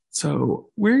So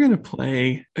we're going to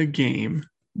play a game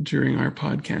during our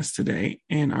podcast today,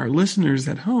 and our listeners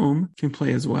at home can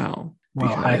play as well.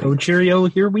 Well, hi-ho, cheerio,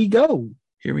 here we go.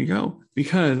 Here we go.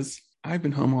 Because I've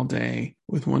been home all day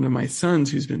with one of my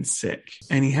sons who's been sick,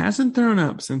 and he hasn't thrown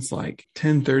up since like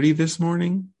 10:30 this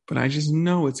morning, but I just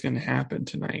know it's going to happen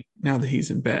tonight now that he's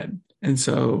in bed. And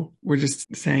so we're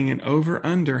just saying an over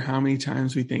under how many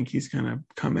times we think he's going to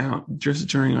come out just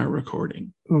during our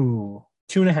recording. Ooh,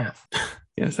 2.5.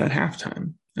 Yes, at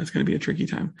halftime. That's going to be a tricky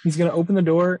time. He's going to open the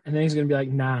door and then he's going to be like,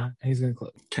 nah, and he's going to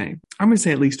close. Okay. I'm going to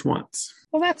say at least once.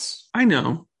 Well, that's... I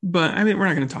know, but I mean, we're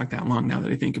not going to talk that long now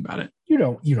that I think about it. You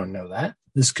don't know that.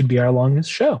 This could be our longest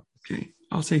show. Okay.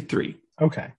 I'll say 3.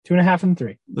 Okay. 2.5 and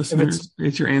 3. Listeners,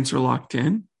 is your answer locked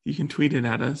in? You can tweet it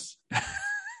at us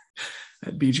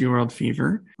at BG World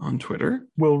Fever on Twitter.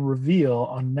 We'll reveal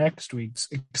on next week's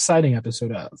exciting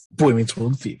episode of Boy Meets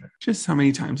World Fever just how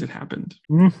many times it happened.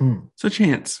 Mm-hmm. So,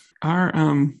 Chance, our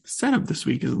setup this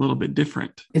week is a little bit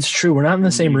different. It's true. We're not in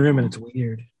the same room, and it's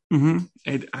weird.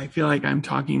 Mm-hmm. I feel like I'm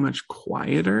talking much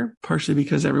quieter, partially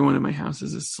because everyone in my house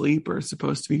is asleep or is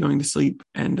supposed to be going to sleep,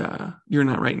 and you're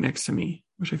not right next to me,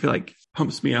 which I feel like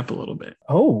pumps me up a little bit.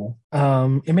 Oh,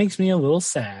 it makes me a little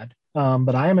sad.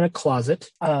 But I am in a closet,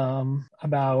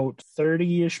 about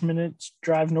 30-ish minutes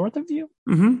drive north of you.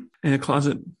 Mm-hmm. In a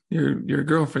closet, your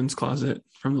girlfriend's closet,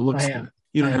 from the looks of it.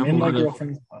 You don't have a lot of,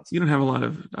 you don't have a lot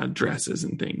of dresses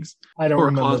and things. I don't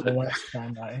remember the last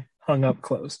time I hung up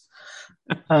clothes.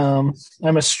 I'm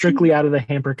a strictly out of the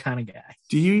hamper kind of guy.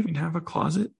 Do you even have a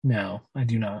closet? No, I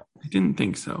do not. I didn't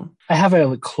think so. I have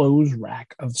a clothes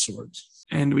rack of sorts.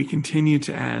 And we continue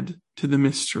to add to the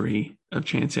mystery of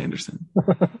Chance Anderson.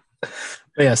 But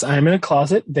yes, I am in a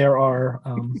closet. There are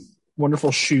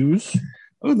wonderful shoes.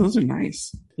 Oh, those are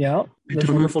nice. Yeah, there's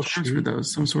wonderful shoes for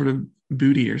those. Some sort of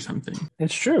booty or something.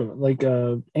 It's true, like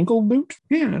a ankle boot.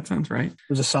 Yeah, that sounds right.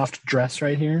 There's a soft dress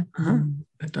right here.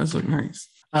 That does look nice.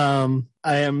 I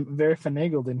am very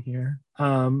finagled in here.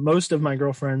 Most of my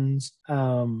girlfriend's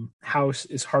house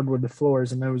is hardwood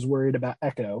floors, and I was worried about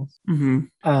echo.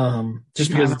 Mm-hmm.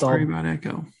 Just because it's all about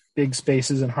echo. Big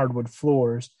spaces and hardwood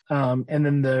floors. And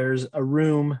then there's a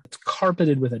room that's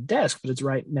carpeted with a desk, but it's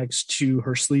right next to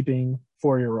her sleeping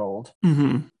 4-year-old.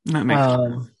 Mm-hmm. That makes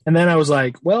sense. And then I was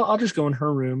like, well, I'll just go in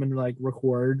her room and like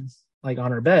record like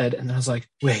on her bed. And then I was like,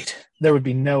 wait, there would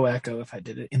be no echo if I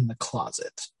did it in the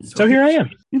closet. So here I am.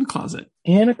 In a closet.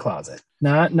 In a closet.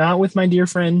 Not with my dear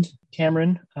friend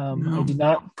Cameron. No. I did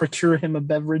not procure him a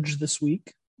beverage this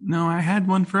week. No, I had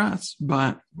one for us,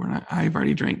 but I've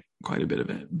already drank quite a bit of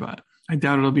it, but I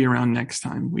doubt it'll be around next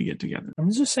time we get together.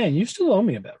 I'm just saying, you still owe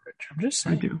me a beverage. I'm just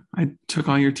saying. I do. I took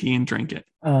all your tea and drank it.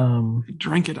 I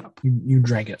drank it up. You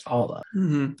drank it all up.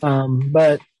 Mm-hmm.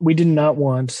 But we did not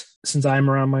want, since I'm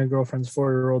around my girlfriend's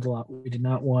 4-year-old a lot, we did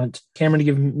not want Cameron to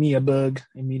give me a bug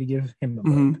and me to give him a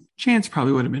bug. Mm-hmm. Chance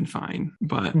probably would have been fine,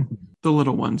 but the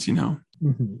little ones, you know.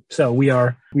 Mm-hmm. So we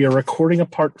are recording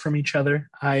apart from each other.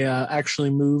 I actually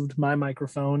moved my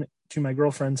microphone to my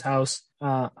girlfriend's house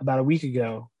about a week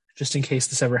ago, just in case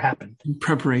this ever happened. In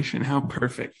preparation, how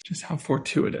perfect, just how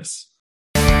fortuitous.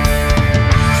 When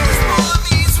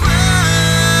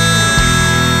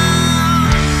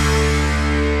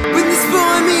this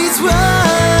boy meets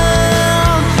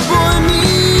world, boy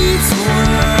meets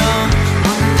world.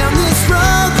 Running down this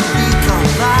road that we call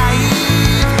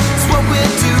life. It's what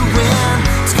we're doing.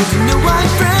 It's good to know my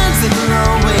friends that will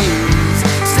always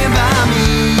stand by me.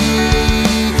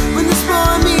 When this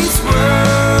boy meets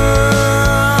world.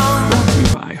 Brought to you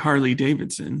by Harley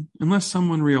Davidson. Unless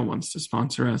someone real wants to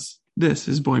sponsor us, this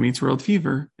is Boy Meets World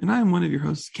Fever, and I'm one of your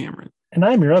hosts, Cameron. And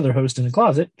I'm your other host in the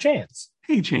closet, Chance.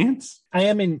 Hey, Chance. I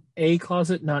am in a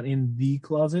closet, not in the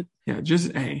closet. Yeah,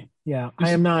 just A. Yeah, I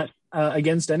am not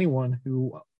against anyone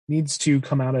who needs to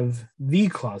come out of the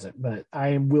closet, but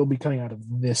I will be coming out of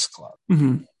this closet.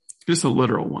 Mm-hmm. Just a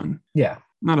literal one. Yeah.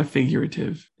 Not a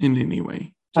figurative in any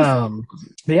way. But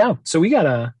yeah, so we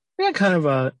got kind of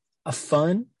a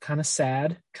fun, kind of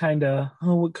sad, kind of,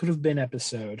 what could have been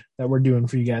episode that we're doing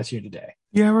for you guys here today.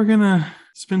 Yeah, we're going to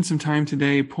spend some time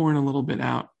today pouring a little bit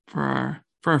out for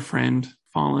our friend,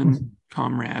 fallen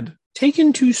comrade.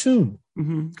 Taken too soon.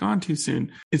 Gone too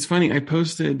soon. It's funny. I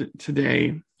posted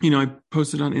today, I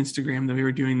posted on Instagram that we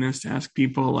were doing this to ask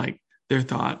people like their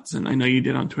thoughts. And I know you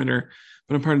did on Twitter,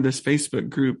 but I'm part of this Facebook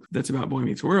group that's about Boy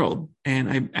Meets World. And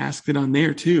I asked it on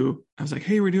there too. I was like,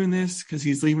 hey, we're doing this because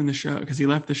he's leaving the show, because he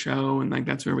left the show. And like,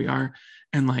 that's where we are.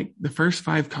 And like the first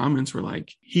 5 comments were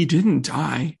like, he didn't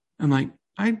die. I'm like,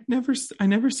 I never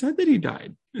said that he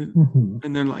died.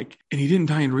 And they're like, and he didn't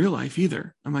die in real life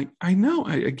either. I'm like, I know.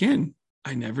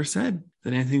 I never said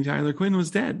that Anthony Tyler Quinn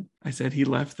was dead. I said he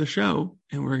left the show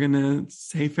and we're going to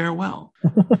say farewell.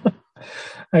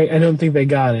 I don't think they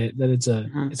got it, that it's a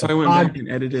So I went back and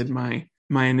edited my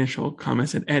initial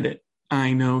comments and edit.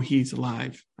 I know he's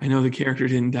alive. I know the character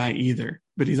didn't die either,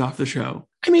 but he's off the show.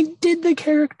 I mean, did the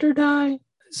character die?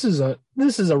 This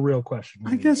is a real question.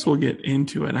 I guess we'll get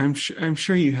into it. I'm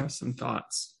sure you have some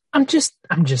thoughts. I'm just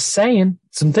saying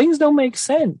some things don't make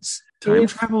sense. Time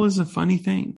travel is a funny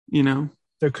thing, you know.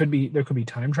 There could be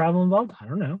time travel involved. I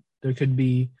don't know. There could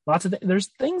be lots of there's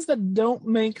things that don't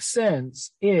make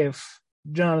sense if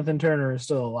Jonathan Turner is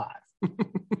still alive.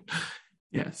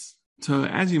 Yes. So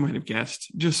as you might have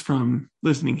guessed, just from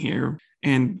listening here,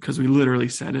 and because we literally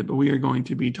said it, but we are going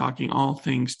to be talking all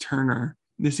things Turner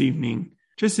this evening,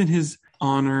 just in his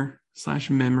honor /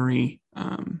 memory,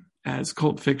 as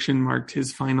Cult Fiction marked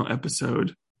his final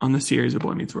episode on the series of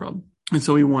Boy Meets World. And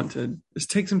so we want to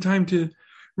just take some time to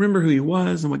remember who he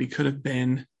was and what he could have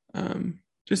been.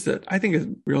 I think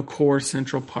a real core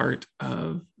central part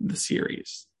of the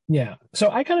series. Yeah. So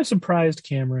I kind of surprised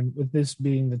Cameron with this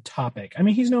being the topic. I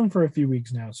mean, he's known for a few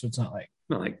weeks now, so it's not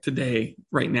like today,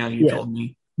 right now, you told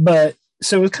me. But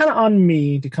so it was kind of on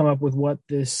me to come up with what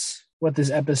this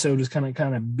episode is kind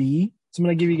of be. So I'm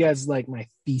going to give you guys like my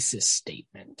thesis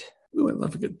statement. Ooh, I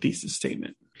love a good thesis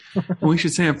statement. We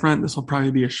should say up front, this will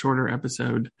probably be a shorter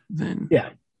episode than. Yeah.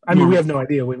 I mean, we have no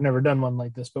idea. We've never done one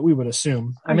like this, but we would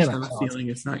assume. I have a feeling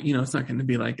it's not going to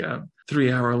be like a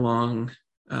 3-hour long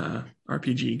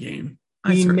RPG game.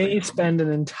 We may spend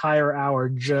an entire hour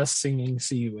just singing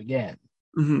 "See You Again."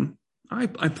 Mm-hmm. I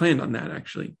planned on that,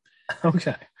 actually.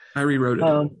 Okay. I rewrote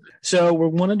it. So we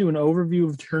want to do an overview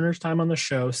of Turner's time on the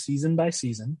show, season by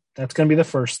season. That's going to be the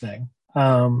first thing.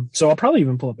 So I'll probably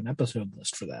even pull up an episode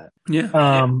list for that.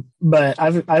 Yeah. But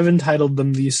I've entitled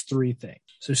them these 3 things.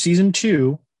 So season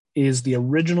 2 is the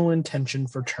original intention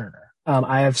for Turner.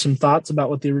 I have some thoughts about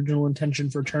what the original intention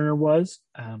for Turner was.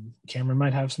 Cameron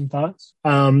might have some thoughts.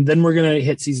 Then we're going to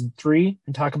hit season 3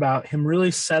 and talk about him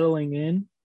really settling in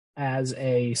as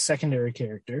a secondary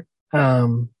character.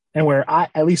 And where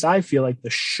at least I feel like the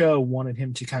show wanted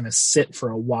him to kind of sit for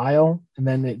a while, and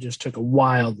then it just took a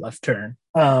wild left turn.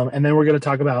 And then we're going to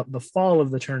talk about the fall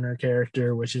of the Turner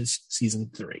character, which is season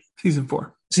 3. Season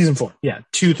 4. Season 4. Yeah.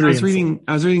 2, 3.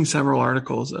 I was reading several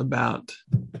articles about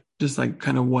just like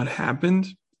kind of what happened.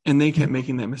 And they kept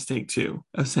making that mistake too,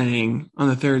 of saying on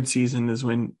the 3rd season is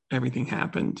when everything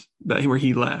happened, where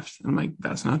he left. I'm like,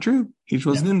 that's not true. He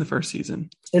wasn't in the 1st season.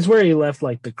 It's where he left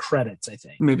like the credits, I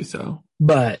think. Maybe so.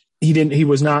 But he did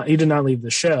not leave the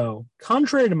show.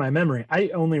 Contrary to my memory, I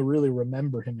only really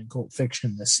remember him in Cult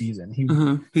Fiction this season.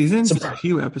 He's in a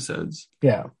few episodes.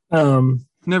 Yeah.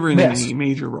 Never in any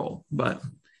major role, but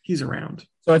he's around.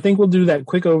 So I think we'll do that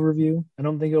quick overview. I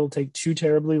don't think it'll take too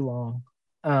terribly long.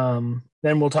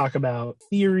 Then we'll talk about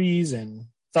theories and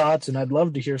thoughts, and I'd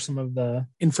love to hear some of the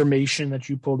information that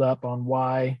you pulled up on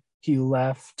why he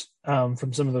left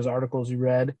from some of those articles you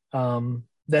read.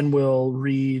 Then we'll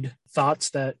read thoughts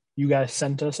that you guys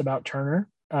sent us about Turner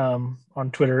on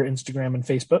Twitter, Instagram, and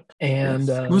Facebook. And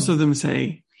most of them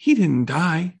say he didn't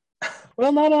die.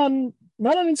 Well, not on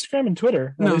Instagram and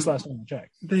Twitter. At least last time I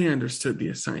checked. They understood the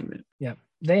assignment. Yeah,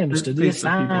 they understood the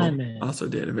assignment. Also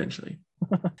did eventually.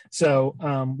 So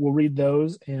we'll read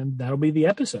those, and that'll be the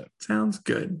episode. Sounds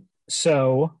good.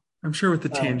 So I'm sure with the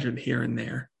tangent here and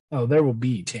there. Oh, there will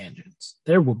be tangents.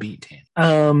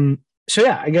 So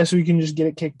yeah, I guess we can just get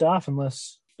it kicked off,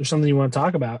 unless there's something you want to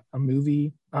talk about. A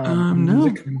movie, a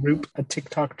music group, a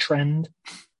TikTok trend.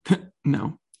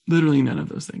 No, literally none of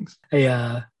those things.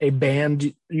 A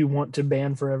band you want to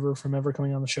ban forever from ever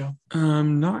coming on the show?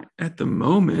 Not at the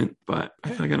moment, but I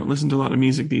feel like I don't listen to a lot of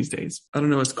music these days. I don't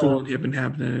know what's cool and hip and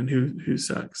happening and who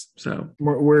sucks. So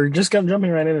we're just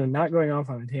jumping right in and not going off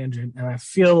on a tangent, and I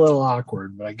feel a little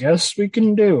awkward, but I guess we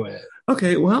can do it.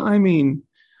 Okay, well, I mean,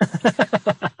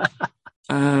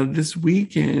 this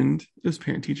weekend it was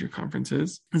parent-teacher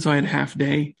conferences, and so I had a half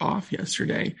day off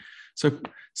yesterday. So I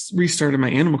restarted my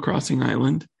Animal Crossing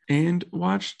island and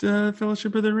watched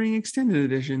Fellowship of the Ring Extended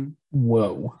Edition.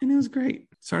 Whoa. And it was great.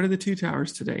 Started the 2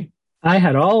 Towers today. I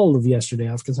had all of yesterday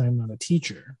off because I'm not a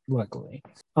teacher, luckily.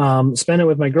 Spent it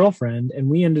with my girlfriend, and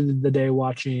we ended the day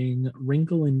watching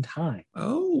Wrinkle in Time.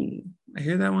 Oh, I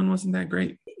hear that one wasn't that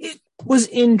great. It was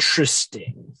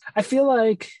interesting. I feel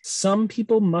like some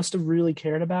people must have really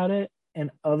cared about it,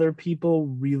 and other people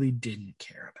really didn't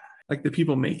care about it. Like the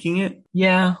people making it?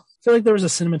 Yeah. I feel like there was a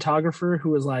cinematographer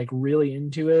who was like really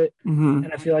into it,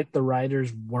 and I feel like the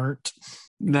writers weren't.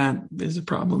 That is a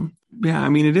problem. Yeah, I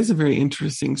mean, it is a very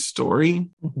interesting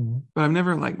story, but I've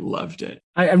never loved it.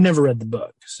 I've never read the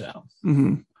book, so.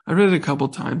 I read it a couple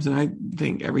times, and I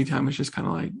think every time it's just kind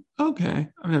of like, okay,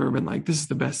 I've never been like, this is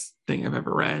the best thing I've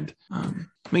ever read.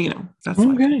 But that's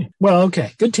okay. Well,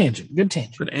 okay, good tangent.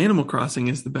 But Animal Crossing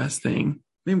is the best thing.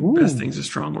 Maybe Ooh. best thing's a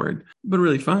strong word, but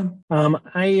really fun.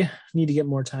 I need to get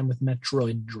more time with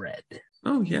Metroid Dread.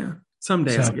 Oh yeah,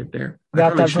 someday I'll get there. I Got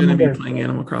probably that from shouldn't be there. playing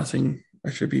Animal Crossing. I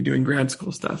should be doing grad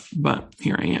school stuff, but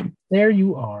here I am. There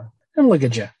you are. And look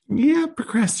at you. Yeah,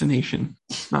 procrastination.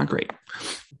 Not great.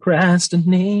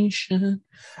 Procrastination.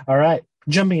 All right,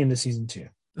 jumping into season 2.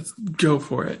 Let's go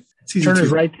for it. Season Turner's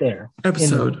 2, right there.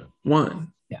 episode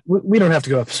 1. Yeah, we don't have to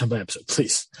go episode by episode,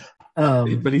 please.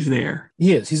 But he's there.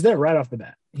 He is. He's there right off the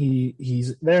bat.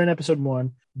 He's there in episode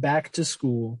 1, back to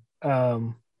school.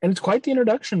 And it's quite the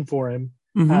introduction for him.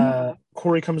 Mm-hmm.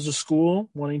 Corey comes to school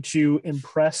wanting to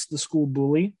impress the school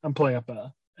bully. I'm pulling up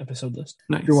a episode list.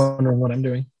 Nice. If you're wondering what I'm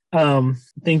doing.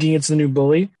 Thinking it's the new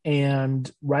bully.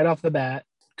 And right off the bat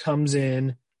comes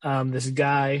in this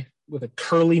guy with a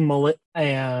curly mullet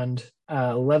and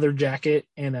a leather jacket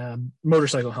and a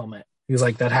motorcycle helmet. He's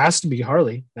like, that has to be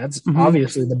Harley. That's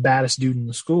obviously the baddest dude in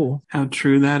the school. How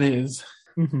true that is.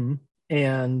 Mm-hmm.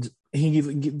 And he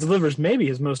delivers maybe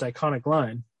his most iconic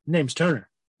line. Name's Turner.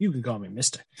 You can call me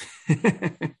Mister.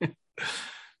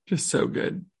 Just so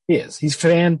good. He is. He's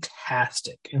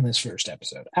fantastic in this first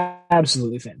episode.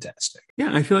 Absolutely fantastic.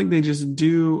 Yeah, I feel like they just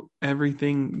do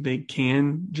everything they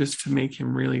can just to make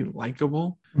him really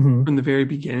likable from the very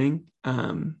beginning.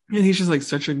 And he's just like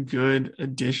such a good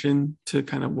addition to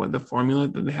kind of what the formula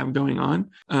that they have going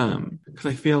on. Because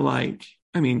I feel like,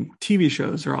 TV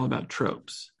shows are all about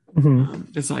tropes.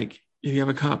 It's like, if you have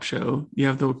a cop show, you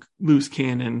have the loose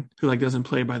cannon who like doesn't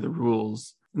play by the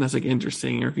rules. And that's like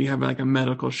interesting. Or if you have like a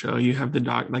medical show, you have the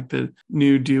doc, like the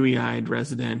new dewy-eyed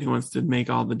resident who wants to make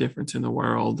all the difference in the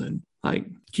world and like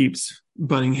keeps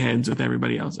butting heads with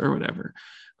everybody else or whatever.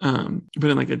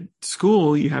 But in like a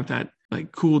school, you have that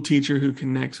like cool teacher who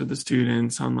connects with the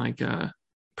students on like a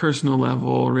personal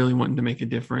level, really wanting to make a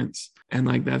difference. And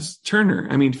like that's Turner.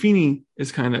 Feeney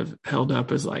is kind of held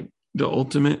up as like the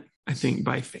ultimate, I think,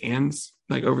 by fans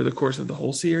like over the course of the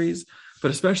whole series,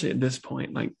 but especially at this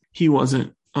point, like he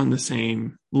wasn't on the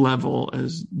same level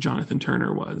as Jonathan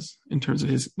Turner was in terms of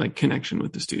his like connection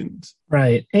with the students.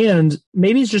 Right. And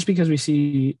maybe it's just because we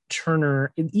see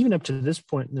Turner, even up to this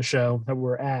point in the show that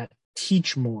we're at,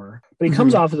 teach more, but he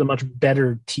comes off as a much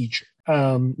better teacher,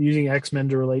 using X-Men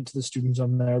to relate to the students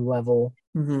on their level,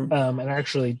 and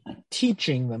actually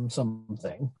teaching them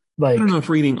something. Like, I don't know if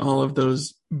reading all of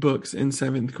those books in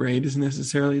 7th grade is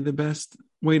necessarily the best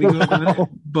way to go about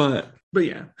it, but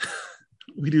yeah,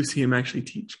 we do see him actually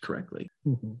teach correctly.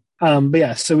 But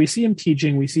yeah, so we see him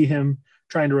teaching, we see him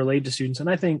trying to relate to students, and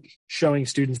I think showing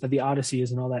students that the Odyssey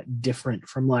isn't all that different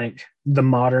from like the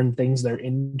modern things they're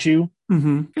into.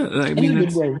 Yeah,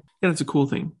 that's a cool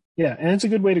thing. Yeah, and it's a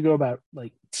good way to go about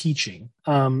like teaching.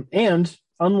 And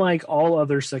unlike all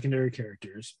other secondary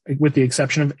characters, with the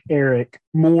exception of Eric,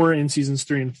 more in seasons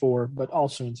 3 and 4, but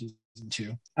also in season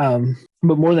 2.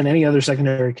 But more than any other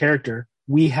secondary character,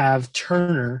 we have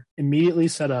Turner immediately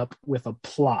set up with a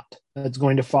plot that's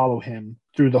going to follow him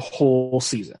through the whole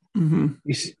season.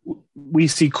 We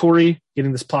see Corey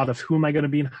getting this plot of who am I going to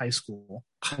be in high school,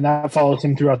 and that follows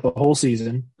him throughout the whole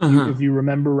season. If you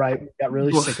remember right, we got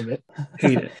really sick of it.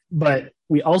 Hate it. But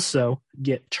we also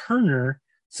get Turner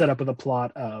set up with a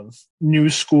plot of new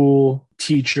school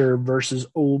teacher versus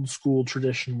old school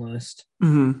traditionalist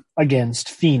against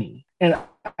Feeney. And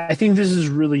I think this is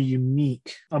really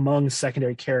unique among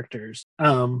secondary characters.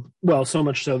 Well, so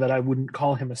much so that I wouldn't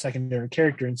call him a secondary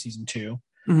character in season 2.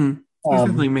 He's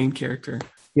definitely a main character.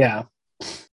 Yeah.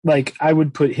 Like I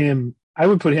would put him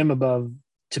above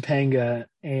Topanga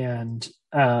and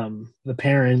the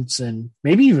parents and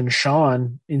maybe even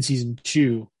Sean in season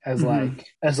 2 as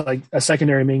like a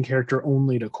secondary main character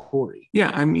only to Corey.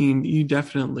 Yeah, you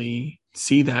definitely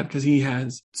see that because he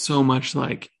has so much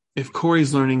like, if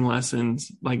Corey's learning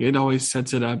lessons, like it always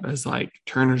sets it up as like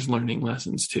Turner's learning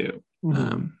lessons too.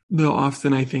 Though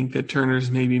often I think that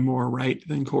Turner's maybe more right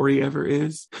than Corey ever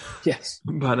is. Yes.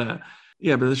 But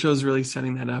the show's really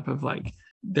setting that up of like,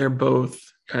 they're both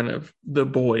kind of the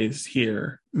boys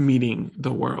here meeting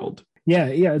the world. Yeah.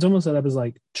 It's almost set up as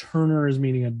like Turner is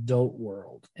meeting adult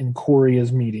world and Corey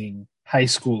is meeting high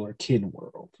school or kid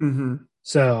world.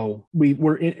 So we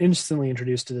were instantly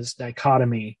introduced to this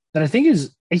dichotomy that I think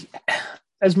is,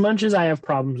 as much as I have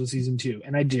problems with season 2,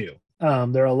 and I do,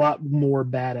 there are a lot more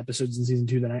bad episodes in season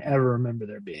 2 than I ever remember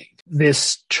there being.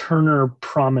 This Turner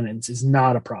prominence is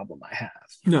not a problem I have.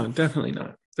 No, definitely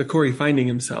not. The Corey finding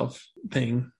himself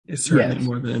thing is certainly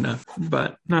more than enough,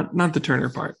 but not the Turner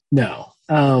part. No.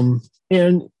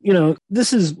 And,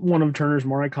 this is one of Turner's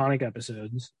more iconic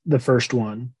episodes, the first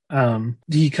one.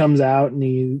 He comes out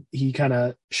and he kind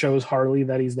of shows Harley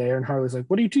that he's there. And Harley's like,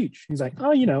 what do you teach? He's like,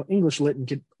 oh, English, lit,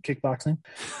 and kickboxing.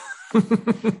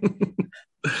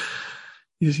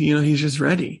 He's just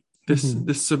ready.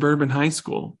 This suburban high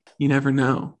school, you never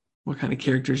know what kind of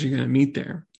characters you're going to meet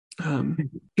there. And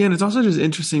it's also just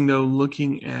interesting, though,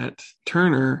 looking at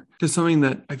Turner, because something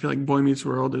that I feel like Boy Meets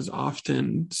World is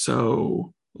often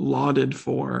so lauded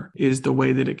for is the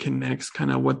way that it connects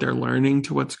kind of what they're learning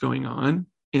to what's going on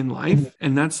in life. Mm-hmm.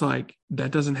 And that's like,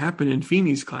 that doesn't happen in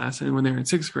Feeney's class. And when they're in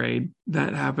 6th grade,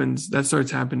 that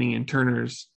starts happening in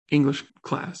Turner's English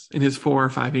class, in his 4 or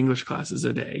 5 English classes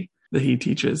a day that he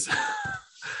teaches.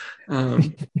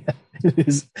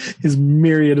 His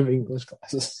myriad of English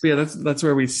classes. Yeah, that's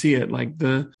where we see it, like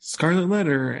the Scarlet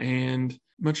Letter and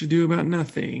Much Ado About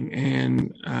Nothing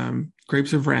and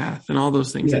Grapes of Wrath and all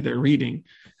those things that they're reading.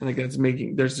 And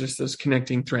like there's just those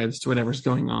connecting threads to whatever's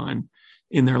going on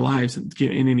in their lives in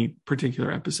any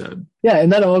particular episode. Yeah,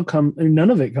 and none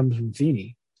of it comes from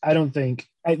Feeney. I don't think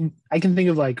I can think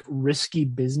of like Risky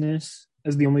Business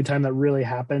as the only time that really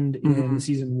happened in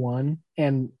season 1.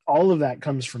 And all of that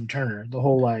comes from Turner. The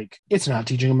whole, like, it's not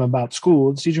teaching them about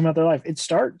school, it's teaching them about their life. It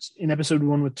starts in episode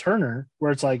 1 with Turner,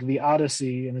 where it's like the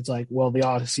Odyssey, and it's like, well, the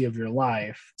Odyssey of your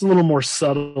life. It's a little more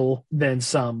subtle than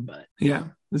some, but yeah,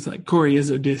 it's like Corey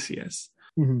is Odysseus.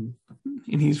 Mm-hmm.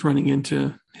 And he's running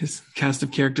into his cast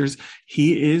of characters.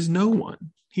 He is no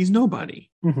one. He's nobody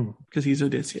because he's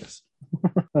Odysseus.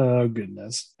 Oh,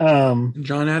 goodness.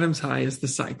 John Adams High is the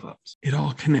Cyclops. It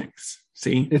all connects.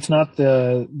 See? It's not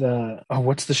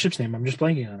what's the ship's name? I'm just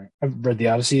blanking on it. I've read the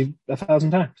Odyssey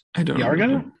 1,000 times. I don't know. The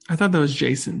Argonaut? I thought that was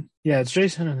Jason. Yeah, it's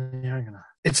Jason and the Argonaut.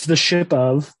 It's the ship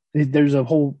of, there's a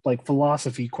whole like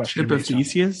philosophy question. Ship of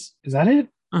Theseus? Is that it?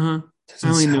 Uh-huh. I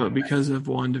only know it because of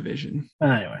WandaVision.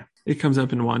 Anyway. It comes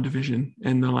up in WandaVision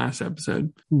in the last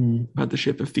episode about the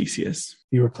ship of Theseus.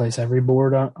 You replace every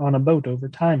board on a boat over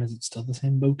time. Is it still the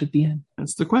same boat at the end?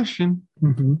 That's the question.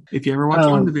 Mm-hmm. If you ever watch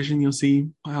WandaVision, you'll see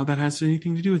how that has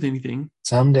anything to do with anything.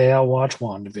 Someday I'll watch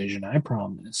WandaVision, I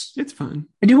promise. It's fun.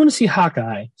 I do want to see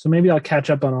Hawkeye, so maybe I'll catch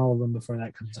up on all of them before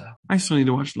that comes out. I still need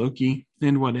to watch Loki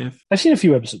and What If. I've seen a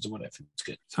few episodes of What If. It's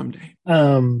good. Someday.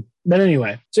 But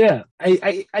anyway, so yeah,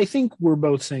 I think we're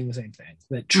both saying the same thing,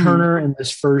 that Turner in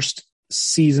this first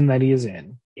season that he is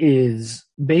in is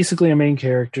basically a main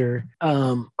character.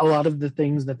 A lot of the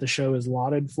things that the show is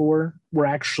lauded for were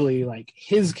actually like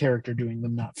his character doing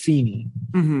them, not Feeney.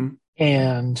 Mm-hmm.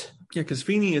 And yeah, because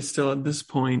Feeney is still at this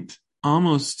point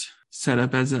almost set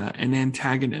up as an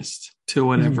antagonist to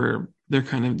whatever they've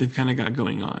kind of got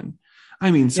going on.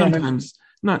 I mean, sometimes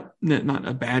not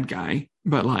a bad guy,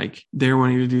 but like they're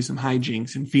wanting to do some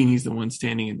hijinks and Feeney's the one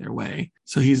standing in their way.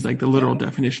 So he's like the literal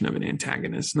definition of an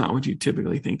antagonist, not what you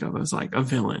typically think of as like a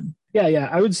villain. Yeah.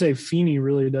 I would say Feeney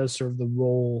really does serve the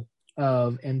role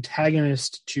of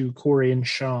antagonist to Corey and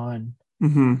Sean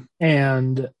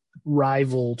and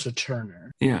rival to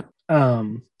Turner. Yeah.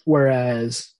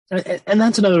 Whereas, and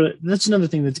that's another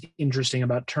thing that's interesting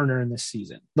about Turner in this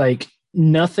season. Like,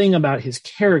 nothing about his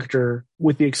character,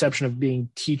 with the exception of being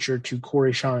teacher to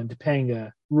Corey, Sean, and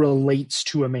Topanga, relates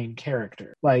to a main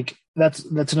character. Like, that's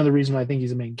another reason why I think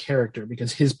he's a main character,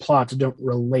 because his plots don't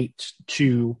relate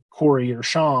to Corey or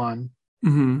Sean.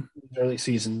 In the early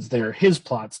seasons, they're his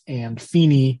plots, and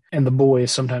Feeney and the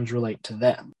boys sometimes relate to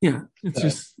them. Yeah,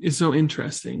 it's so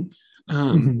interesting.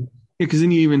 Because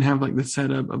then you even have like the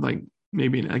setup of like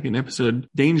maybe like an episode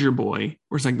Danger Boy,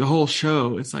 where it's like the whole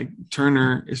show, it's like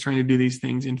Turner is trying to do these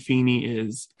things and Feeney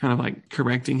is kind of like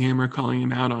correcting him or calling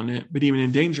him out on it. But even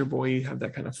in Danger Boy, you have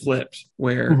that kind of flipped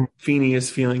where Feeney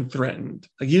is feeling threatened.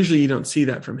 Like usually you don't see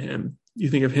that from him. You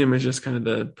think of him as just kind of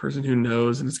the person who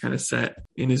knows and is kind of set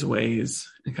in his ways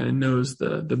and kind of knows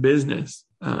the business.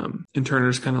 And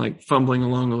Turner's kind of like fumbling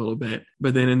along a little bit.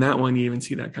 But then in that one, you even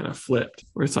see that kind of flipped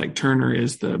where it's like Turner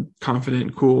is the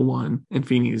confident, cool one and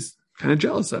Feeney's kind of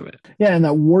jealous of it. Yeah, and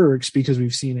that works because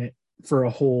we've seen it for a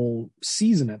whole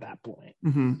season at that point.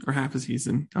 Or half a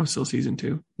season. I was still season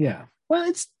 2. Yeah. Well,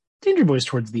 it's Danger Boy's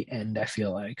towards the end, I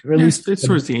feel like. Or at least it's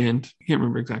towards the end. I can't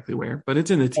remember exactly where, but it's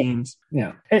in the teens.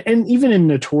 Yeah. And even in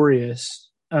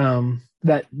Notorious,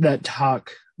 that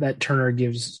talk that Turner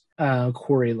gives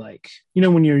Corey, like,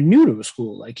 when you're new to a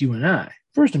school like you and I,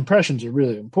 first impressions are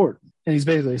really important. And he's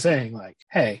basically saying, like,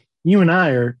 hey, you and I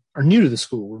are new to the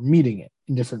school. We're meeting it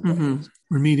in different ways.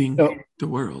 We're meeting the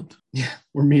world. Yeah,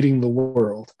 we're meeting the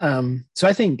world. So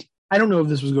I don't know if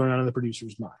this was going on in the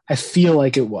producer's mind. I feel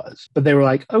like it was. But they were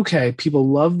like, okay, people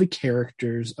love the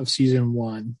characters of season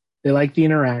 1. They like the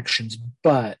interactions,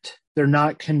 but they're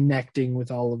not connecting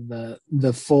with all of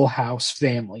the Full House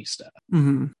family stuff.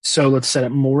 Mm-hmm. So let's set it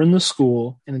more in the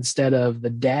school, and instead of the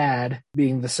dad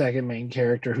being the second main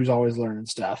character who's always learning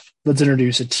stuff, let's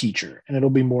introduce a teacher, and it'll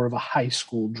be more of a high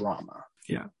school drama.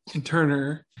 Yeah. And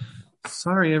Turner,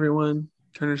 sorry everyone,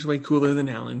 Turner's way cooler than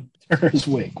Alan. Turner's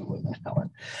way cooler than Alan.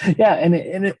 Yeah, and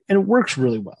it works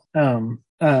really well.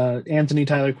 Anthony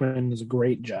Tyler Quinn does a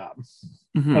great job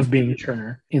Mm-hmm. of being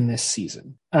Turner in this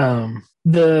season.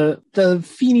 The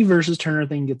Feeney versus Turner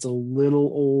thing gets a little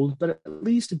old, but at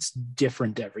least it's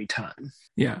different every time.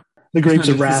 Yeah. The It's Grapes not of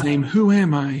just Wrath. the same, who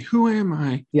am I? Who am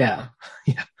I? Yeah.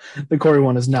 The Corey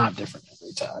one is not different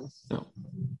every time. No.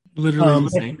 Literally the Um,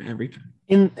 same every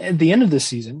time. At the end of this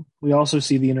season, we also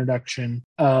see the introduction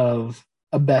of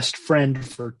a best friend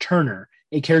for Turner,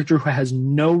 a character who has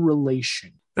no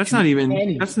relation. That's not even,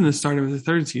 anyone. that's in the start of the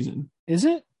third season. Is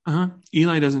it? Uh-huh.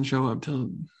 Eli doesn't show up till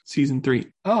season 3.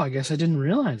 Oh, I guess I didn't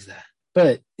realize that.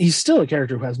 But he's still a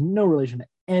character who has no relation to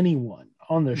anyone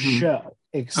on the Mhm. show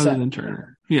except Other than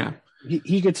Turner. Yeah.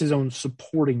 He gets his own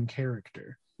supporting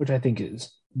character, which I think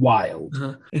is wild.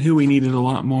 Uh-huh. And who we needed a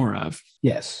lot more of.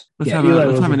 Yes. Let's Yeah, have Eli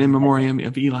let's was have an a- in memoriam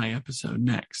of Eli episode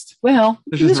next. Well,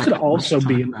 There's just this not could that much also to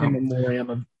be talk an about. in memoriam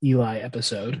of Eli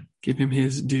episode. Give him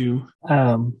his due.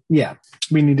 Yeah,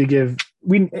 we need to give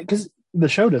because the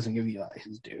show doesn't give Eli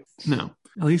his due. No.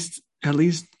 At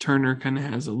least Turner kind of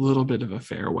has a little bit of a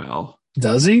farewell.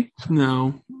 Does he?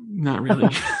 No, not really.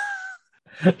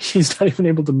 He's not even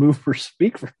able to move or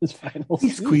speak for his final He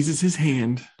season. squeezes his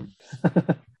hand.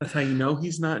 That's how you know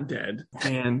he's not dead.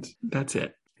 And that's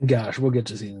it. Gosh, we'll get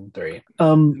to season 3.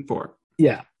 4.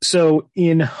 Yeah. So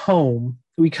in Home,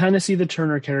 we kind of see the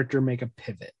Turner character make a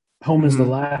pivot. Home is the Mhm.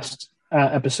 last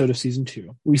episode of season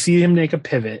 2. We see him make a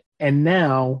pivot, and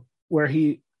now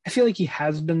I feel like he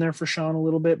has been there for Sean a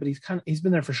little bit, but he's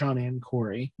been there for Sean and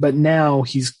Corey, but now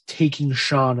he's taking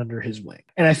Sean under his wing.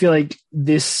 And I feel like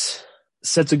this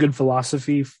sets a good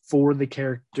philosophy for the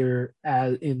character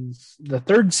as in the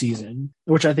third season,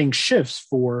 which I think shifts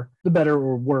for the better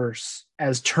or worse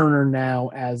as Turner now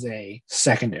as a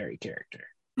secondary character.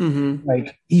 Mm-hmm.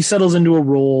 Like he settles into a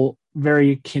role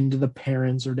very akin to the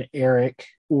parents or to Eric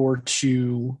or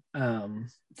to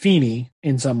Feeney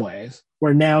in some ways,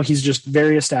 where now he's just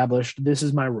very established. This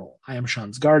is my role. I am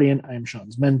Sean's guardian. I am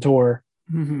Sean's mentor.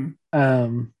 Mm-hmm.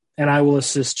 And I will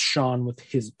assist Sean with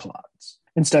his plots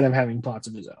instead of having plots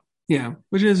of his own. Yeah,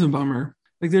 which is a bummer.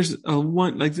 Like there's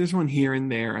one here and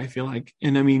there, I feel like.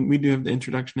 And I mean, we do have the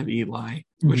introduction of Eli,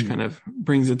 which Mhm. kind of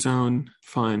brings its own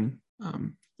fun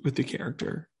with the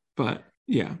character. But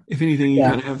yeah, if anything, you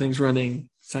kind of have things running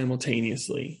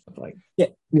simultaneously. Like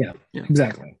Yeah,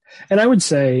 exactly. And I would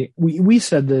say we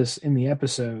said this in the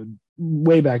episode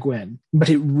way back when, but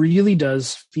it really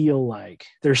does feel like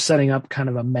they're setting up kind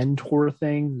of a mentor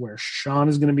thing where Sean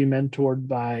is going to be mentored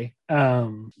by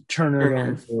Turner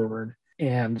going forward,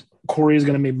 and Corey is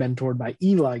going to be mentored by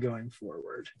Eli going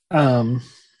forward.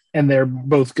 And they're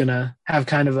both going to have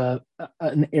kind of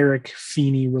an Eric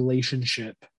Feeney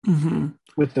relationship mm-hmm.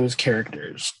 with those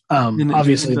characters. And it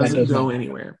Obviously, that doesn't doesn't go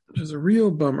anywhere, which is a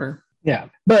real bummer. Yeah,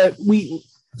 but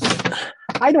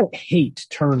I don't hate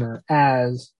Turner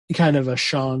as kind of a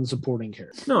Sean supporting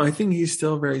character. No, I think he's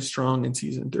still very strong in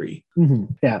season 3. Mm-hmm.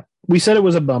 Yeah, we said it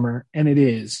was a bummer, and it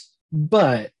is,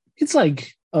 but it's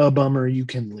like a bummer you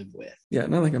can live with. Yeah,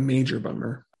 not like a major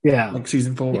bummer Yeah. like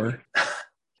season 4.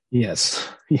 Yes.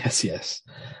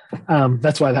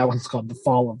 That's why that one's called The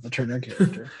Fall of the Turner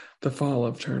character. The fall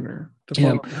of Turner. The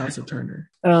fall of the House of Turner.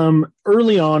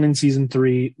 Early on in season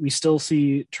 3, we still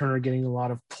see Turner getting a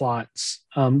lot of plots.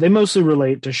 They mostly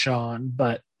relate to Sean,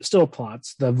 but still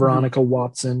plots. The Veronica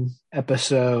Watson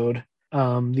episode,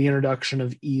 the introduction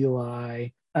of Eli.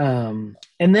 And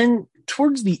then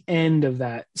towards the end of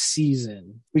that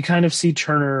season, we kind of see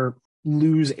Turner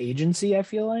lose agency, I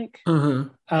feel like. Uh-huh.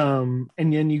 And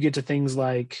then you get to things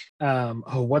like,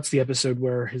 what's the episode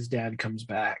where his dad comes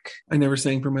back? I never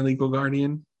sang for my legal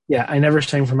guardian. Yeah, I never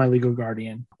sang for my legal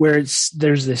guardian, where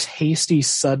there's this hasty,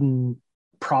 sudden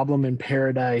problem in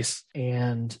paradise,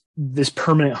 and this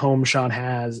permanent home Sean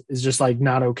has is just like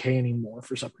not okay anymore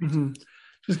for some reason. Mm-hmm.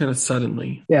 Just kind of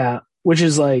suddenly. Yeah, which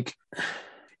is like,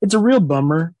 it's a real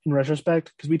bummer in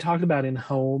retrospect, because we talked about in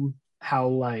Home how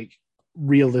like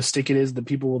realistic it is that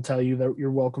people will tell you that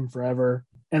you're welcome forever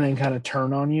and then kind of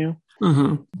turn on you.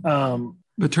 Uh-huh.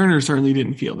 But Turner certainly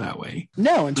didn't feel that way.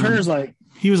 No, and Turner's like,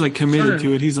 he was like committed Turner.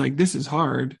 to it. He's like, this is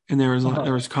hard. And there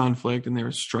was conflict and there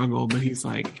was struggle, but he's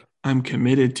like, I'm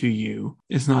committed to you.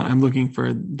 It's not, I'm looking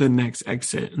for the next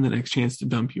exit and the next chance to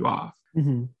dump you off.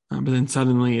 mm-hmm. But then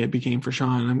suddenly it became for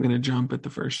Sean, I'm going to jump at the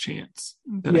first chance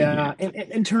that I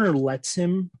get. And Turner lets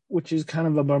him, which is kind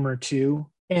of a bummer too.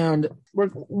 And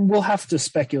we'll have to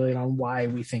speculate on why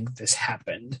we think this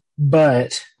happened.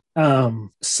 But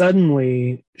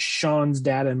suddenly Sean's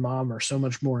dad and mom are so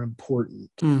much more important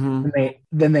than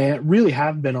they really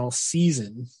have been all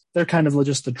season. They're kind of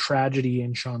just the tragedy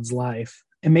in Sean's life.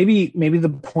 And maybe the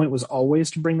point was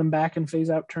always to bring them back and phase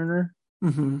out Turner.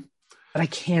 Mm-hmm. But I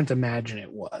can't imagine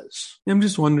it was. I'm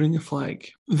just wondering if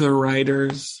like the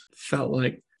writers felt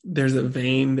like there's a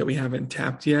vein that we haven't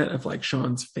tapped yet of like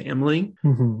Sean's family.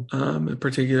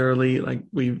 Particularly like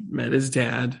we've met his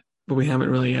dad, but we haven't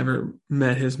really ever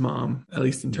met his mom, at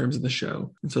least in terms of the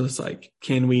show. And so it's like,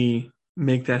 can we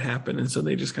make that happen? And so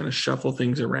they just kind of shuffle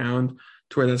things around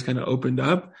to where that's kind of opened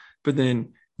up. But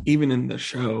then even in the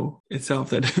show itself,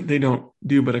 that they don't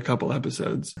do but a couple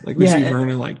episodes. Like we see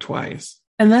Verna like twice.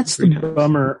 And that's the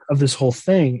bummer of this whole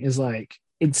thing is like,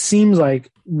 it seems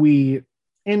like we,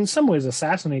 in some ways,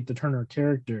 assassinate the Turner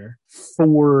character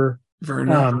for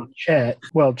Verna. Chet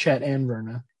and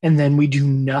Verna. And then we do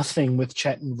nothing with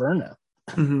Chet and Verna.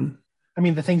 Mm-hmm. I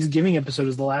mean, the Thanksgiving episode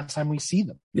is the last time we see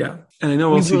them. Yeah. And I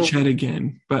know we'll see Chet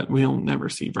again, but we'll never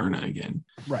see Verna again.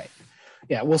 Right.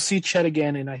 Yeah, we'll see Chet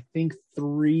again in, I think,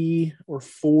 3 or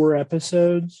 4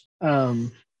 episodes.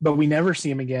 But we never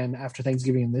see him again after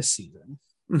Thanksgiving in this season.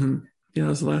 Mm-hmm. Yeah, that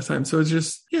was the last time. So it's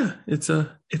just, it's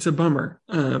a bummer.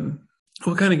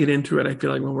 We'll kind of get into it, I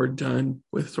feel like, when we're done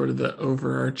with sort of the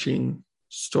overarching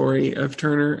story of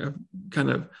Turner, of kind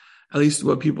of at least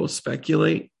what people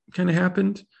speculate kind of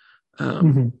happened.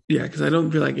 Yeah, because I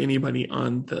don't feel like anybody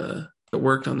that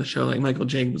worked on the show, like Michael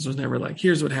Jacobs, was never like,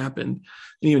 here's what happened.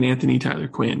 And even Anthony Tyler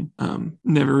Quinn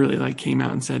never really like came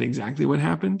out and said exactly what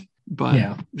happened.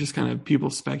 But just kind of people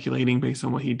speculating based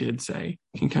on what he did say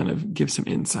can kind of give some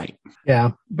insight.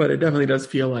 Yeah. But it definitely does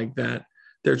feel like that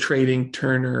they're trading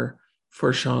Turner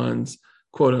for Sean's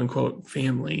quote unquote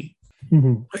family,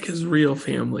 like his real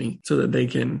family, so that they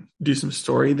can do some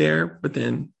story there. But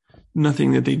then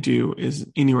nothing that they do is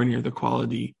anywhere near the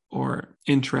quality or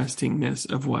interestingness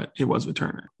of what it was with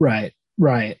Turner. Right.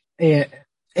 And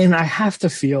I have to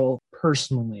feel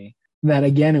personally that,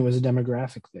 again, it was a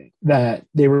demographic thing, that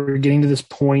they were getting to this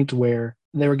point where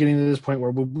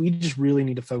we just really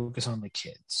need to focus on the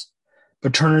kids.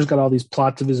 But Turner's got all these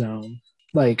plots of his own.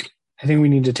 Like, I think we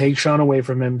need to take Sean away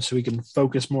from him so we can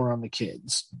focus more on the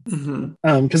kids.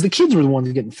 Because the kids were the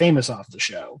ones getting famous off the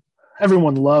show.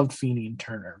 Everyone loved Feeney and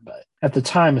Turner, but at the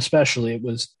time especially, it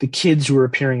was the kids who were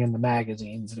appearing in the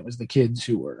magazines, and it was the kids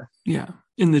who were... Yeah.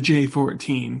 In the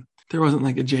J14, there wasn't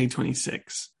like a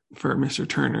J26 for Mr.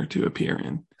 Turner to appear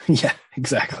in. Yeah,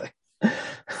 exactly.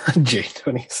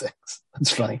 J26.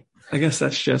 That's funny. I guess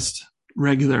that's just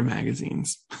regular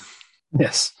magazines.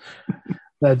 Yes.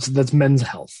 That's Men's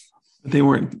Health. They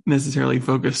weren't necessarily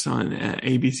focused on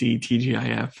ABC,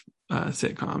 TGIF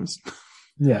sitcoms.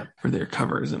 Yeah. For their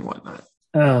covers and whatnot.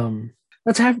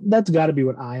 That's got to be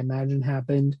what I imagine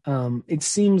happened. It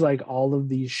seems like all of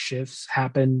these shifts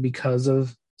happen because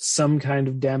of some kind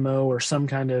of demo or some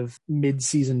kind of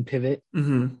mid-season pivot.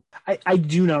 I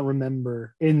do not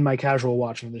remember in my casual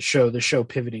watching of the show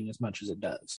pivoting as much as it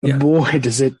does. But boy,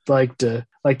 does it like to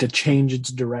change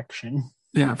its direction.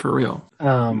 Yeah, for real.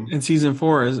 And season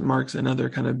 4 marks another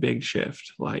kind of big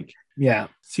shift. Like,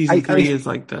 season 3 is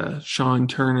like the Sean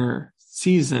Turner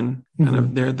season. Kind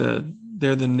of they're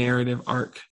the narrative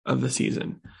arc of the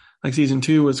season. Like season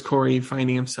 2 was Corey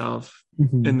finding himself,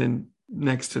 and then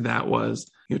next to that was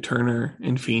Turner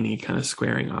and Feeney kind of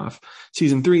squaring off.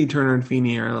 Season 3, Turner and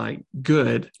Feeney are like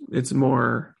good. It's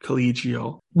more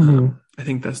collegial. I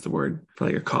think that's the word for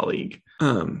like a colleague.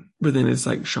 But then it's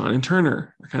like Sean and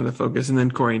Turner are kind of the focus, and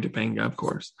then Corey and Topanga, of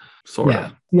course. Sort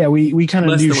of. Yeah, we kind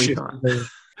of do shift.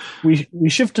 We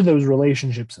shift to those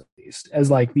relationships at least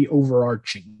as like the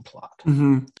overarching plot.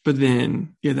 But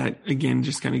then, that again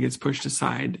just kind of gets pushed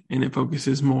aside, and it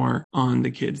focuses more on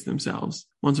the kids themselves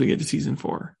once we get to season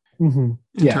 4. And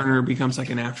Turner becomes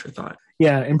like an afterthought.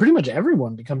 Yeah, and pretty much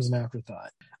everyone becomes an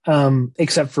afterthought,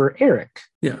 except for Eric.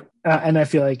 Yeah. And I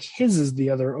feel like his is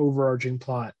the other overarching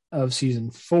plot of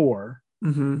season 4.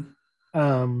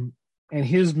 And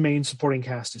his main supporting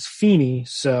cast is Feeney.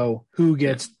 So who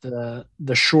gets the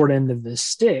short end of this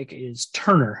stick is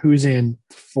Turner, who's in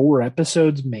 4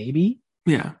 episodes, maybe.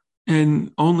 Yeah.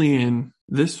 And only in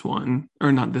this one,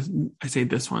 or not this, I say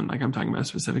this one, like I'm talking about a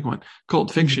specific one.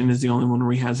 Cult Fiction is the only one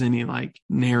where he has any like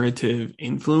narrative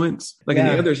influence. Like in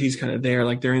the others, he's kind of there.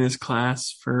 Like they're in his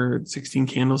class for 16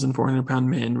 Candles and 400 Pound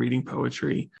Men reading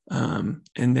poetry. And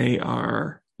they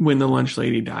are when the lunch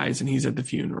lady dies and he's at the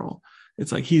funeral.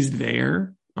 It's like he's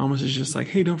there, almost is just like,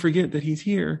 hey, don't forget that he's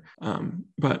here.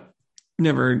 But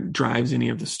never drives any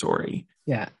of the story.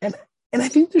 Yeah. And I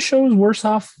think the show is worse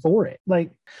off for it.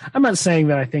 Like, I'm not saying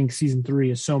that I think season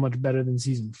 3 is so much better than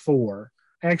season 4.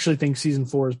 I actually think season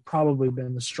 4 has probably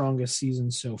been the strongest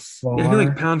season so far. Yeah, I feel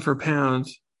like pound for pound,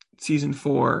 season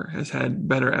 4 has had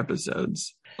better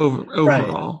episodes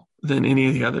overall than any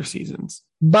of the other seasons.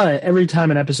 But every time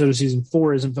an episode of season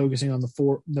 4 isn't focusing on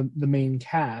the main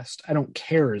cast, I don't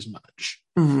care as much.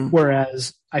 Mm-hmm.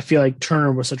 Whereas I feel like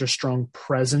Turner was such a strong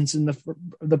presence in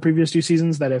the previous 2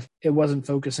 seasons that if it wasn't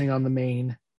focusing on the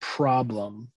main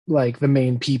problem, like the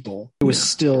main people, it was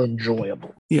still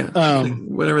enjoyable. Yeah. Like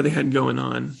whatever they had going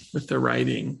on with the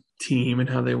writing team and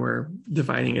how they were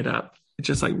dividing it up, it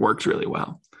just like worked really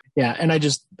well. Yeah. And I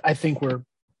think we're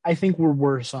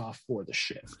worse off for the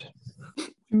shift.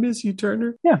 I miss you,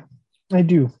 Turner. Yeah, I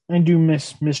do. I do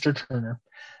miss Mr. Turner.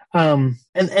 And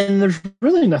there's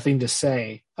really nothing to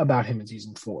say about him in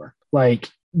season 4. Like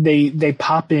they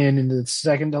pop in the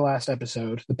second to last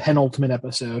episode, the penultimate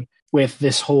episode, with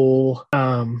this whole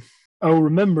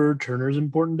remember Turner's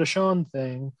important to Sean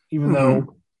thing, even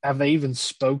though have they even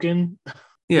spoken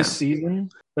this season?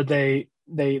 But they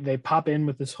pop in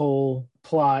with this whole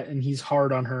plot and he's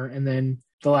hard on her, and then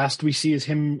the last we see is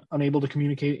him unable to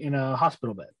communicate in a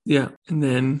hospital bed. Yeah. And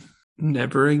then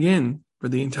never again for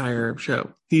the entire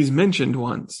show. He's mentioned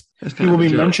once. He will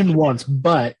be mentioned once,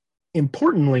 but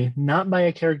importantly, not by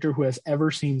a character who has ever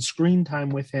seen screen time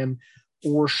with him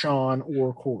or Sean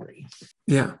or Corey.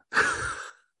 Yeah.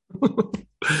 Oh,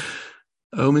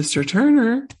 Mr.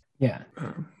 Turner. Yeah.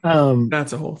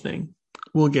 That's a whole thing.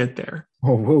 We'll get there.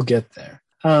 Oh, we'll get there.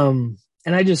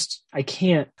 And I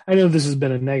can't, I know this has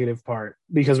been a negative part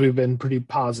because we've been pretty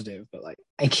positive, but like,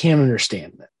 I can't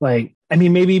understand that. Like, I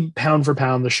mean, maybe pound for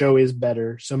pound, the show is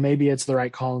better. So maybe it's the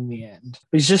right call in the end.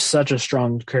 But he's just such a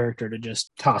strong character to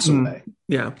just toss away.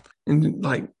 Yeah. And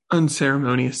like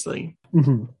unceremoniously,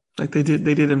 like they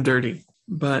did him dirty.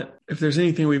 But if there's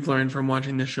anything we've learned from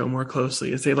watching this show more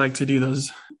closely is they like to do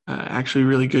those actually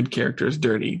really good characters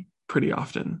dirty pretty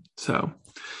often. So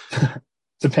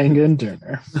Topanga and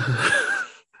Turner.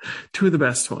 2 of the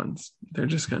best ones. They're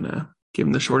just going to give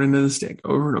them the short end of the stick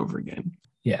over and over again.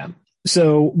 Yeah.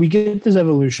 So we get this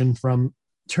evolution from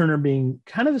Turner being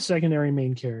kind of a secondary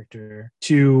main character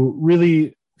to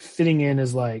really fitting in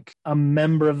as like a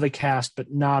member of the cast,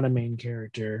 but not a main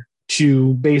character,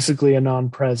 to basically a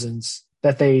non-presence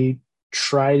that they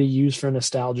try to use for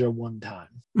nostalgia one time.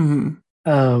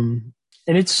 And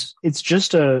it's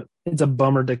a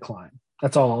bummer decline.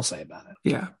 That's all I'll say about it.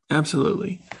 Yeah,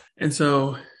 absolutely. And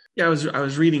so, I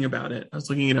was reading about it. I was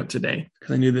looking it up today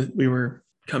because I knew that we were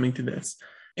coming to this.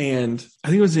 And I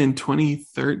think it was in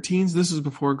 2013. So this was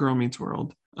before Girl Meets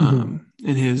World, in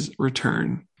his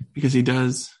return, because he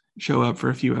does show up for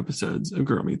a few episodes of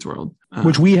Girl Meets World.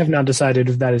 Which we have not decided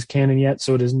if that is canon yet.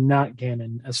 So it is not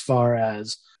canon as far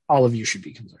as all of you should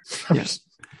be concerned.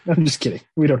 I'm just kidding.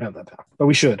 We don't have that power, but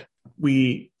we should.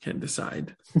 We can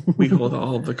decide. We hold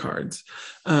all of the cards.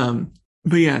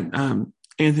 But yeah,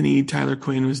 Anthony Tyler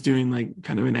Quinn was doing like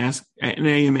kind of an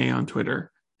AMA on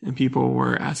Twitter, and people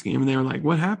were asking him, and they were like,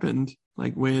 what happened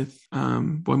like with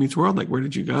Boy Meets World? Like, where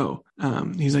did you go?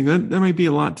 He's like, that might be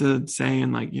a lot to say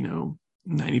in like,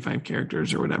 95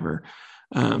 characters or whatever.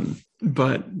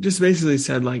 But just basically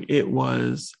said like it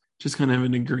was just kind of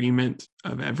an agreement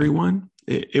of everyone.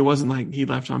 It wasn't like he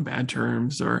left on bad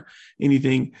terms or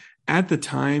anything. At the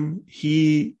time,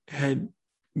 he had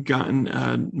gotten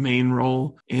a main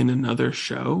role in another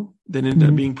show that ended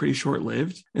up being pretty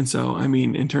short-lived. And so, I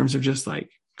mean, in terms of just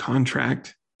like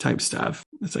contract type stuff,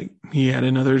 it's like he had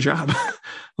another job.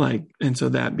 And so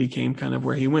that became kind of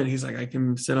where he went. He's like, I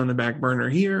can sit on the back burner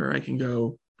here, or I can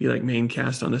go be like main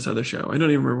cast on this other show. I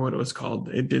don't even remember what it was called.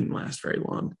 It didn't last very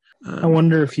long. I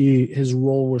wonder if his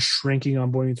role was shrinking on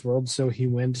Boy Meets World, so he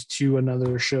went to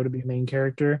another show to be a main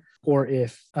character, or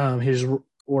if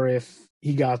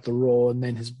he got the role and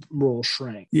then his role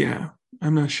shrank. Yeah,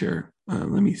 I'm not sure.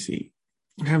 Let me see.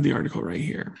 I have the article right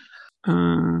here.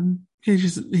 He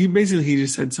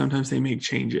just said sometimes they make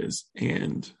changes,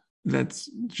 and that's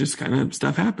just kind of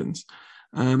stuff happens.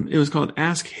 It was called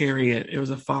Ask Harriet. It was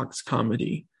a Fox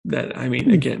comedy that, I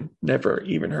mean, again, never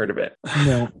even heard of it.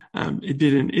 No. It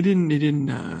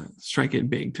didn't strike it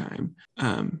big time.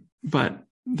 But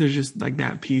there's just like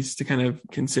that piece to kind of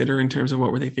consider in terms of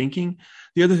what were they thinking.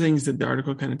 The other things that the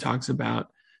article kind of talks about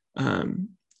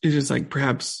is just like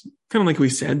perhaps kind of like we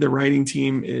said, the writing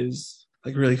team is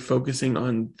like really focusing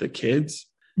on the kids.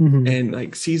 And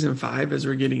like season 5, as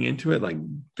we're getting into it, like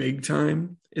big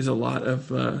time, is a lot of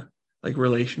like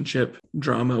relationship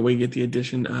drama. We get the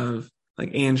addition of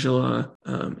like Angela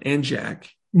and Jack.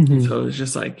 Mhm. So it's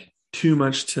just like too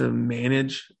much to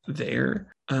manage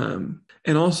there.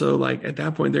 And also, like, at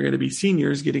that point, they're going to be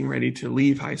seniors getting ready to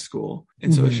leave high school.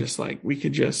 And so it's just like, we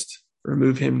could just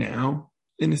remove him now.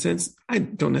 In a sense, I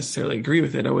don't necessarily agree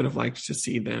with it. I would have liked to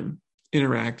see them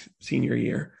interact senior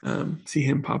year, see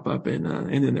him pop up, and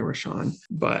then there was Sean.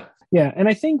 But yeah, and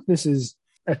I think this is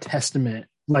a testament,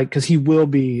 like, because he will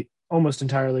be almost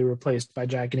entirely replaced by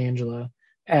Jack and Angela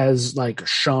as like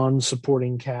Sean's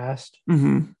supporting cast.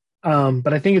 mhm.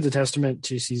 But I think it's a testament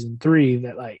to season 3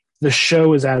 that like the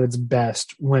show is at its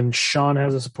best when Sean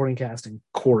has a supporting cast and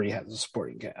Corey has a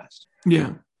supporting cast.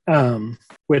 Yeah.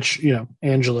 Which, you know,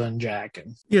 Angela and Jack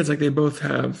and Yeah, it's like they both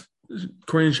have,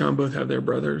 Corey and Sean both have their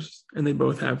brothers, and they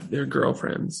both have their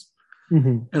girlfriends.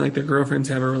 Mhm. And like their girlfriends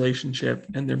have a relationship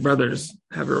and their brothers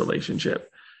have a relationship.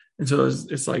 And so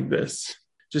it's like this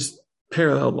just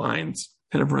parallel lines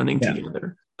kind of running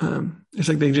together. It's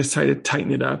like they just try to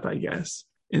tighten it up, I guess,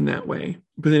 in that way.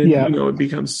 But then, you know, it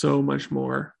becomes so much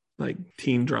more like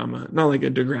teen drama, not like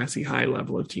a Degrassi high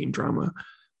level of teen drama,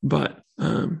 but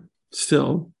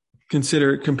still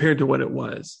compared to what it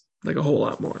was, like a whole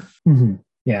lot more. Mhm.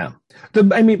 Yeah. But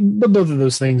both of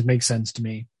those things make sense to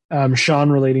me. Sean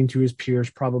relating to his peers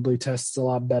probably tests a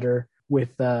lot better with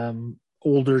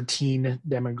older teen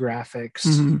demographics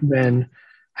than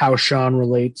how Sean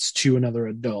relates to another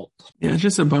adult. Yeah, it's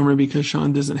just a bummer because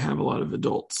Sean doesn't have a lot of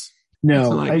adults. No, so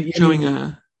like showing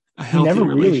a healthy never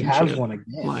really relationship, has one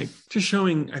again. Like just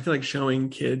showing, I feel like showing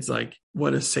kids like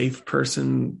what a safe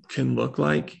person can look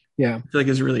like. Yeah, I feel like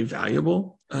is really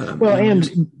valuable. Well, and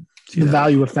the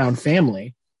value of found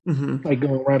family, Mhm. like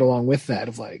going right along with that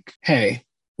of like, hey,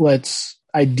 let's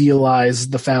idealize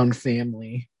the found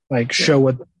family, like show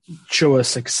a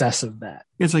success of that.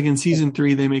 It's like in season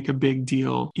 3, they make a big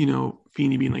deal, you know,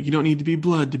 Feeny being like, you don't need to be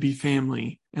blood to be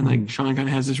family. And like Sean kind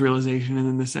of has this realization. And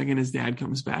then the second his dad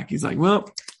comes back, he's like, well,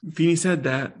 Feeny said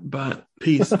that, but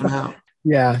peace, I'm out.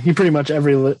 Yeah, he pretty much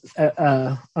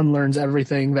unlearns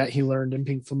everything that he learned in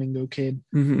Pink Flamingo Kid.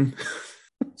 Mm-hmm.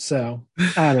 So,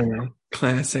 I don't know.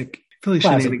 Classic. Philly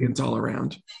shenanigans all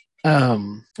around.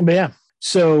 But yeah,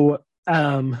 so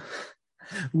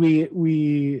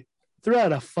we threw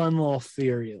out a fun little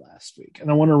theory last week,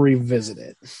 and I want to revisit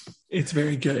it. It's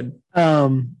very good.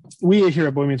 We here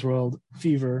at Boy Meets World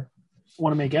Fever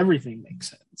want to make everything make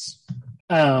sense.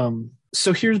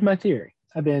 So here's my theory.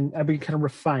 I've been kind of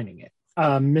refining it.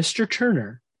 Mr.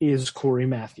 Turner is Corey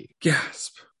Matthews.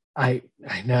 Gasp. I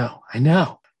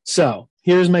know. So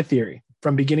here's my theory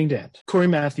from beginning to end. Corey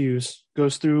Matthews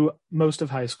goes through most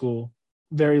of high school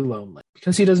very lonely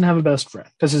because he doesn't have a best friend,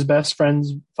 because his best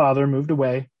friend's father moved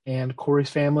away and Corey's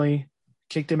family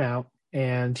kicked him out,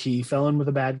 and he fell in with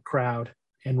a bad crowd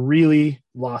and really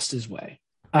lost his way.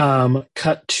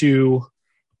 Cut to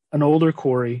an older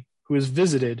Corey who is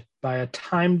visited by a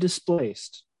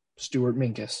time-displaced Stuart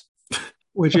Minkus.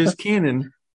 Which is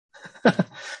canon.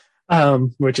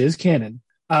 Which is canon.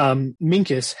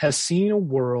 Minkus has seen a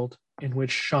world in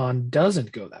which Sean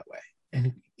doesn't go that way,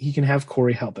 and he can have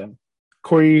Corey help him.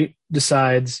 Corey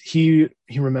decides he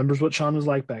remembers what Sean was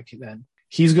like back then.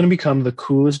 He's going to become the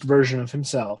coolest version of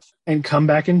himself and come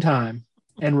back in time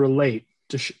and relate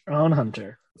to Sean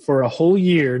Hunter for a whole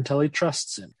year until he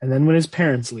trusts him. And then when his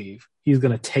parents leave, he's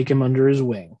going to take him under his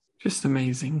wing. Just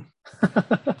amazing.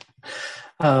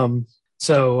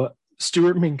 So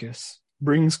Stuart Minkus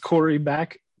brings Corey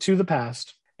back to the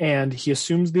past, and he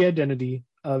assumes the identity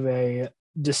of a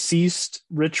deceased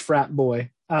rich frat boy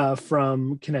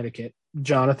from Connecticut,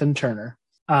 Jonathan Turner.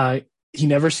 He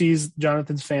never sees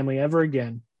Jonathan's family ever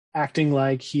again, acting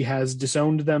like he has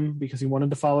disowned them because he wanted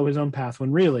to follow his own path,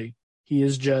 when really he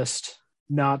is just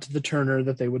not the Turner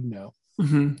that they would know.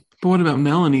 Mm-hmm. But what about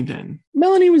Melanie then?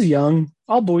 Melanie was young.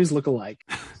 All boys look alike.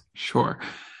 Sure.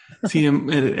 See, and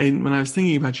when I was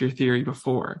thinking about your theory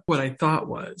before, what I thought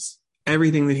was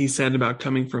everything that he said about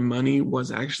coming from money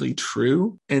was actually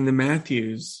true, and the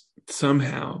Matthews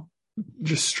somehow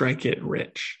just strike it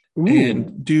rich. Ooh.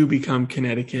 And do become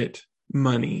Connecticut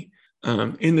money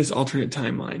in this alternate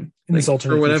timeline,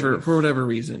 for whatever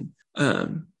reason,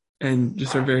 and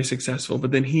just are very successful.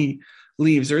 But then he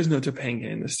leaves. There is no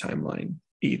Topanga in this timeline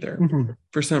either,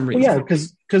 for some reason. Well, yeah,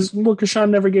 because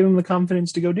Sean never gave him the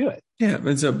confidence to go do it. Yeah,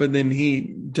 but then he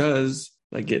does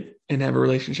like get and have a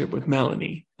relationship with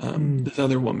Melanie, this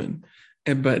other woman,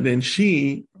 but then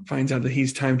she finds out that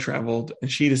he's time traveled, and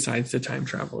she decides to time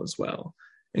travel as well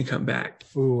and come back.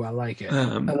 Ooh, I like it.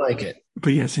 I like it.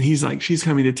 But yes, and he's like, she's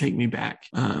coming to take me back,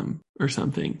 or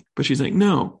something. But she's like,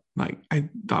 no, like I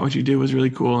thought what you did was really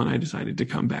cool, and I decided to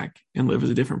come back and live as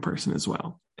a different person as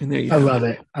well. And there you I have love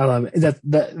it. I love it.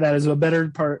 That is a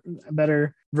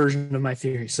better version of my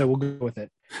theory. So we'll go with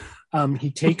it.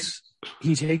 He takes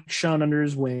Sean under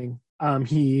his wing.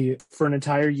 He for an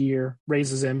entire year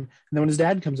raises him, and then when his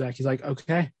dad comes back, he's like,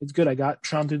 "Okay, it's good. I got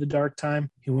Sean through the dark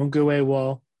time. He won't go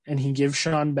AWOL." And he gives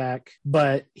Sean back,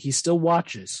 but he still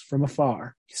watches from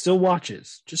afar. He still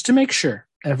watches just to make sure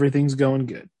everything's going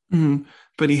good. Mm-hmm.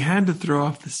 But he had to throw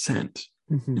off the scent.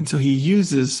 Mm-hmm. And so he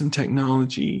uses some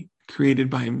technology created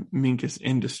by Minkus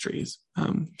Industries,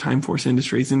 Time Force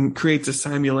Industries, and creates a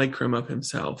simulacrum of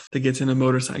himself that gets in a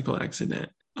motorcycle accident.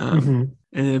 And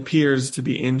it appears to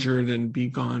be injured and be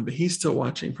gone, but he's still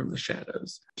watching from the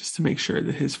shadows just to make sure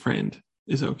that his friend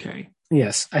is okay.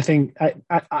 Yes, I think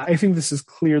this is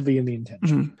clearly in the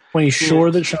intention. When he's sure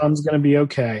that Sean's going to be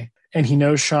okay, and he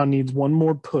knows Sean needs one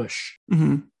more push,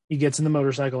 he gets in the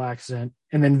motorcycle accident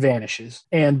and then vanishes.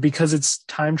 And because it's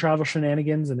time travel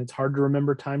shenanigans and it's hard to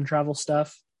remember time travel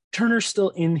stuff, Turner's still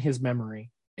in his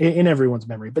memory, in everyone's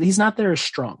memory, but he's not there as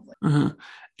strongly.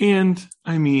 And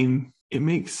I mean, it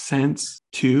makes sense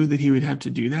too that he would have to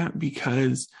do that,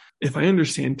 because if I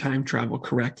understand time travel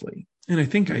correctly, and I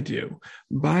think I do,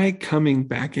 by coming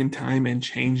back in time and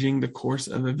changing the course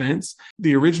of events,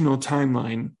 the original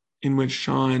timeline in which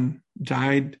Sean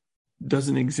died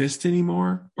doesn't exist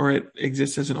anymore, or it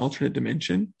exists as an alternate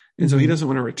dimension. And so he doesn't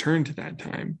want to return to that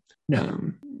time.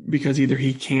 No. Because either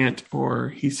he can't, or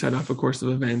he set off a course of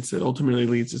events that ultimately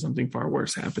leads to something far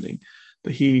worse happening.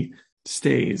 But he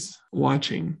stays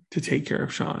watching to take care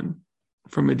of Sean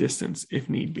from a distance if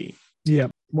need be. Yeah,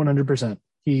 100%.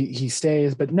 He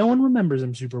stays, but no one remembers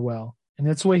him super well. And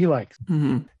that's the way he likes.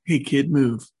 Hey, kid,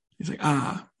 move. He's like,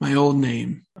 my old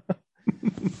name.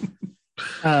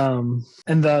 And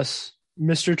thus,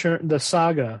 the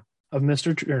saga of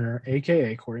Mr. Turner,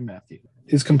 a.k.a. Corey Matthews,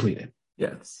 is completed.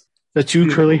 Yes. The two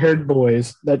curly-haired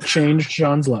boys that changed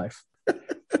Sean's life.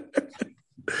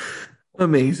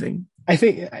 Amazing. I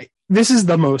think this is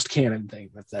the most canon thing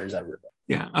that there's ever been.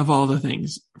 Yeah, of all the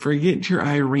things. Forget your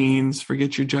Irenes,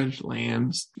 forget your Judge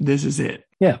Lambs. This is it.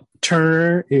 Yeah.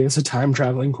 Turner is a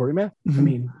time-traveling Corey Matthews. I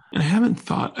mean, I haven't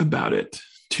thought about it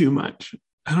too much.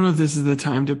 I don't know if this is the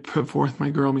time to put forth my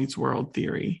Girl Meets World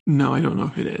theory. No, I don't know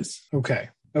if it is. Okay.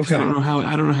 I don't know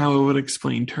how it would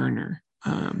explain Turner.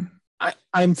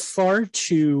 I'm far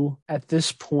too, at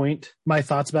this point, my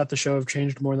thoughts about the show have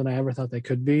changed more than I ever thought they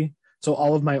could be. So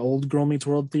all of my old Girl Meets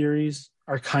World theories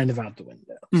are kind of out the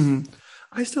window.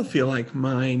 I still feel like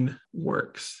mine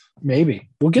works. Maybe.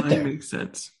 We'll get there. Makes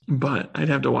sense. But I'd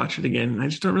have to watch it again. And I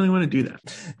just don't really want to do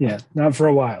that. Yeah, not for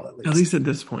a while at least. At least at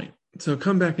this point. So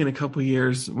come back in a couple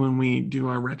years when we do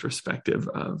our retrospective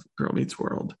of Girl Meets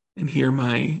World and hear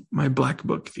my Black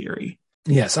Book theory.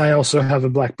 Yes, I also have a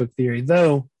Black Book theory,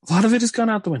 though a lot of it has gone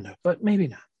out the window, but maybe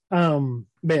not.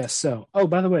 But yes, so,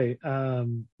 by the way,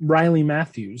 Riley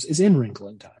Matthews is in Wrinkle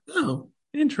in Time. Oh,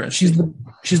 interesting.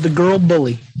 She's the girl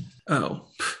bully. Oh,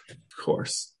 of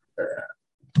course.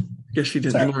 Guess she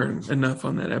didn't learn enough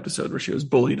on that episode where she was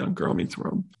bullied on Girl Meets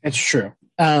World. It's true.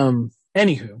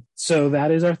 Anywho, so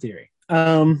that is our theory.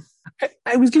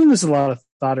 I was giving this a lot of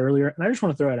thought earlier, and I just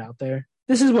want to throw it out there.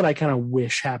 This is what I kind of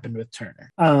wish happened with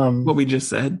Turner. What we just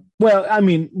said? Well, I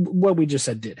mean, what we just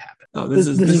said did happen. Oh, this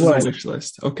is a wish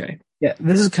list. Okay. Yeah,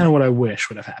 this is kind of what I wish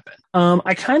would have happened.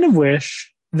 I kind of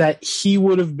wish that he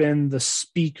would have been the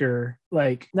speaker,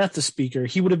 like, not the speaker,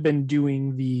 he would have been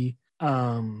doing the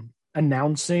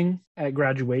announcing at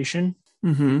graduation,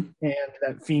 and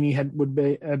that Feeney have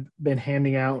been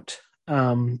handing out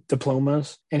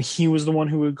diplomas, and he was the one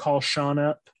who would call Sean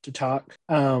up to talk.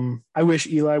 I wish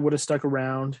Eli would have stuck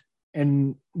around,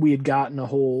 and we had gotten the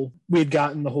whole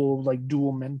like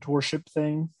dual mentorship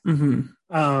thing.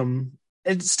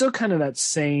 It's still kind of that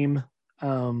same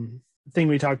thing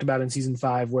we talked about in season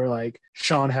 5, where like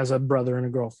Sean has a brother and a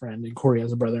girlfriend and Corey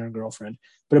has a brother and a girlfriend,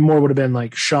 but it more would have been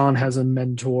like Sean has a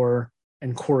mentor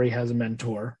and Corey has a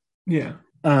mentor. Yeah.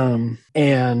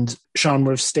 And Sean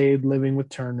would have stayed living with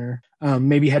Turner,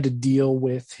 maybe had to deal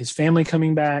with his family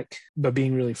coming back, but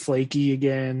being really flaky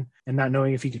again and not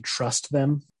knowing if he could trust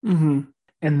them. And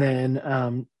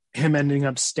then him ending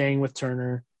up staying with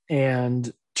Turner,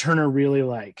 and Turner really,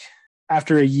 like,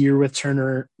 after a year with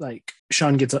Turner, like,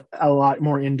 Sean gets a lot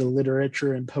more into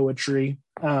literature and poetry,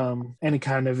 and he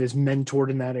kind of is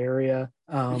mentored in that area.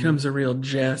 Becomes a real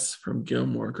Jess from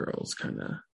Gilmore Girls, kind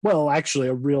of. Well, actually,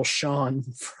 a real Sean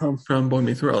from Boy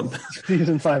Meets World.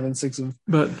 season 5 and 6 of.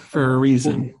 But for a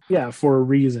reason. Yeah, for a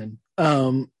reason.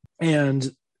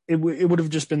 And it would have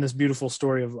just been this beautiful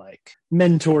story of like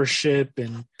mentorship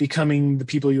and becoming the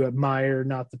people you admire,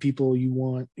 not the people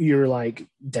you're like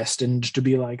destined to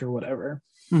be like or whatever.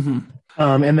 Mm-hmm.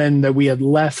 And then that we had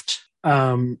left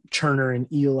Turner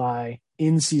and Eli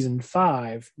in season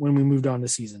 5 when we moved on to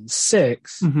season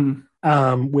 6,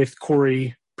 with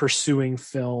Corey pursuing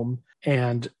film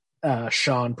and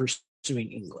Sean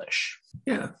pursuing English.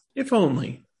 Yeah, if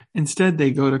only. Instead,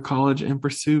 they go to college and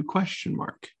pursue ?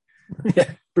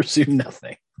 Yeah, pursue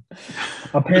nothing.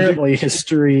 Apparently,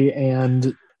 history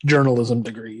and journalism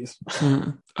degrees.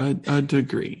 A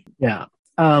degree. Yeah.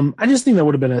 I just think that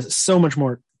would have been so much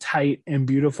more tight and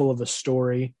beautiful of a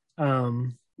story.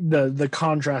 The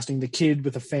contrasting the kid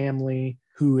with a family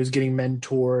who is getting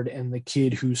mentored and the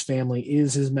kid whose family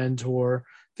is his mentor,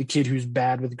 the kid who's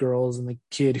bad with girls and the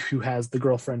kid who has the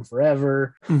girlfriend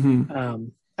forever.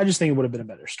 I just think it would have been a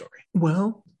better story.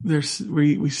 Well,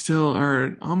 we still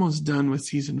are almost done with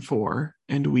season 4,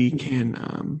 and we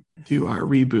can do our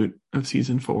reboot of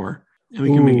season 4, and we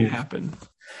can make it happen.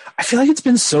 I feel like it's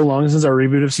been so long since our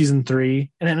reboot of season 3,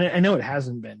 and I know it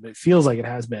hasn't been, but it feels like it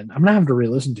has been. I'm gonna have to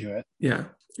re-listen to it. Yeah,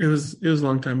 it was a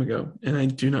long time ago, and I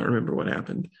do not remember what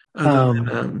happened.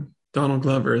 Donald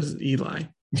Glover is Eli.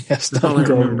 Yes, that's all I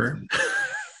remember.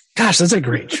 Gosh, that's a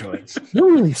great choice.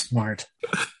 You're really smart.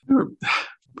 We're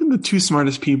the 2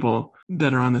 smartest people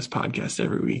that are on this podcast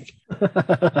every week.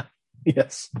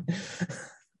 Yes.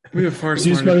 We have far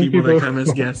smarter people that come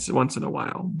as guests once in a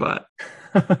while, but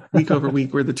week over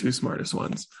week, we're the 2 smartest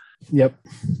ones. Yep.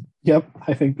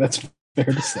 I think that's fair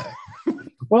to say.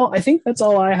 Well, I think that's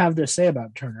all I have to say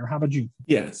about Turner. How about you?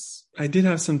 Yes. I did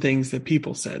have some things that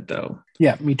people said, though.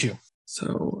 Yeah, me too.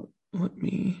 So let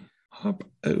me hop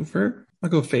over. I'll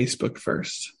go Facebook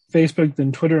first. Facebook,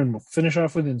 then Twitter, and we'll finish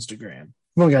off with Instagram.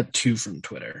 We've only got 2 from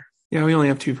Twitter. Yeah, we only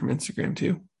have 2 from Instagram,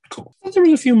 too. Cool. I thought there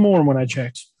was a few more when I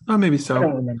checked. Oh, maybe so. I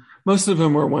don't remember. Most of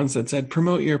them were ones that said,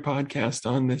 promote your podcast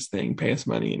on this thing, pay us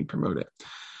money and promote it.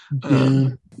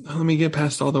 Let me get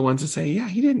past all the ones that say, yeah,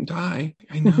 he didn't die.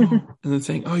 I know. And then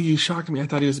saying, oh, you shocked me. I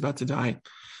thought he was about to die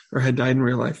or had died in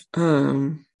real life.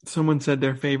 Someone said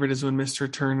their favorite is when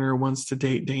Mr. Turner wants to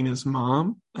date Dana's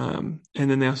mom. And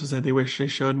then they also said they wish they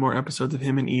showed more episodes of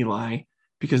him and Eli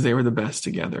because they were the best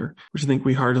together, which I think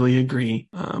we heartily agree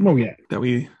that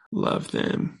we love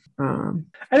them.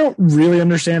 I don't really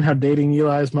understand how dating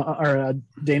Eli's mom or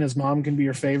Dana's mom can be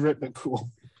your favorite, but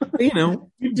cool. You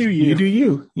know, you do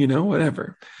you,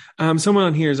 whatever. Someone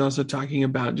on here is also talking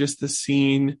about just the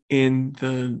scene in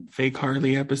the fake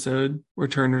Harley episode where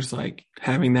Turner's like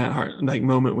having that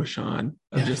moment with Sean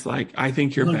of just like, I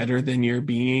think you're better than you're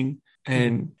being,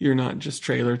 and you're not just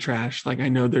trailer trash. Like, I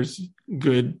know there's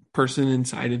good person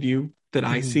inside of you that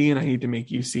I see, and I need to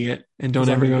make you see it. And don't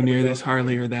ever go near this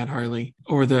Harley or that Harley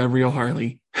or the real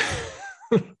Harley.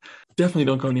 Definitely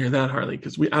don't go near that Harley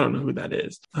because I don't know who that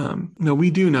is. No, we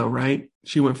do know, right?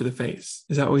 She went for the face.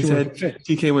 Is that what we said?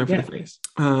 TK went for the face.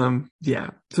 Yeah.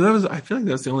 So I feel like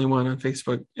that was the only one on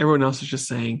Facebook. Everyone else is just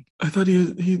saying, I thought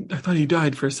he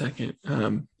died for a second.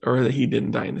 Or that he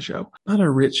didn't die in the show. Not a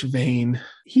Rich Vane.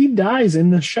 He dies in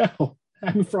the show.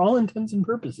 I mean, for all intents and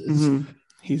purposes. Mm-hmm.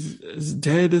 He's as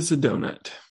dead as a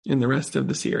donut in the rest of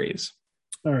the series.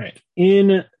 All right.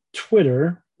 In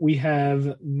Twitter, we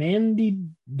have Mandy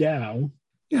Dow.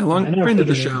 Yeah, friend of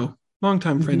the show.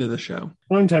 Longtime friend of the show.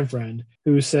 Longtime friend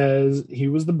who says he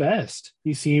was the best.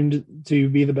 He seemed to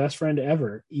be the best friend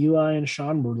ever. Eli and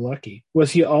Sean were lucky.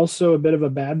 Was he also a bit of a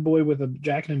bad boy with a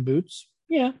jacket and boots?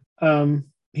 Yeah.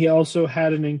 He also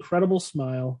had an incredible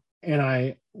smile, and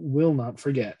I will not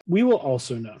forget. We will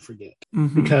also not forget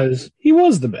because he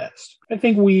was the best. I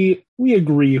think we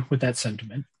agree with that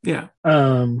sentiment. Yeah.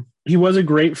 He was a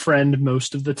great friend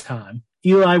most of the time.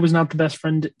 Eli was not the best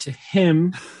friend to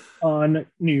him on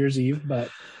New Year's Eve, but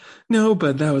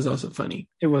that was also funny.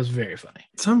 It was very funny.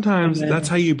 Sometimes that's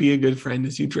how you be a good friend,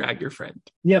 is you drag your friend.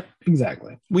 Yep,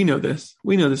 exactly. We know this.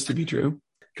 We know this to be true.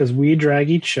 Because we drag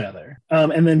each other.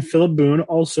 And then Philip Boone,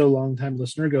 also longtime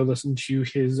listener, go listen to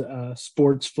his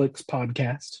Sports Flicks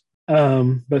podcast.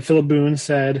 But Philip Boone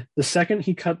said, the second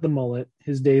he cut the mullet,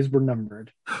 his days were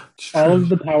numbered. All of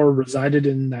the power resided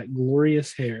in that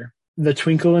glorious hair. The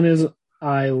twinkle in his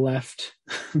eye left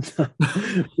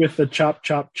with the chop,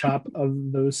 chop, chop of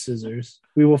those scissors.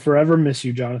 We will forever miss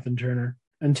you, Jonathan Turner,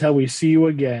 until we see you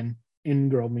again in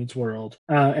Girl Meets World.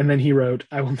 And then he wrote,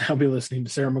 I will now be listening to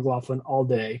Sarah McLachlan all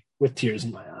day with tears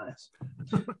in my eyes.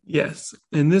 Yes.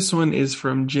 And this one is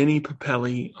from Jenny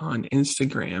Papelli on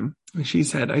Instagram. And she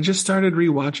said, I just started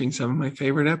rewatching some of my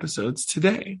favorite episodes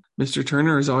today. Mr.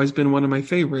 Turner has always been one of my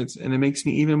favorites, and it makes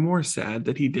me even more sad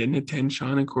that he didn't attend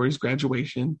Sean and Corey's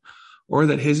graduation, or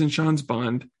that his and Sean's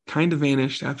bond kind of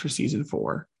vanished after season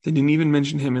 4. They didn't even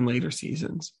mention him in later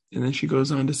seasons. And then she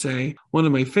goes on to say, one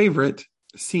of my favorite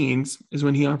scenes is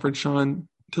when he offered Sean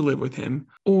to live with him,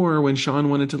 or when Sean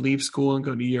wanted to leave school and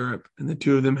go to Europe, and the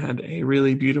two of them had a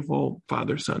really beautiful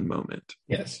father-son moment.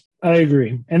 Yes, I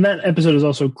agree. And that episode is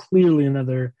also clearly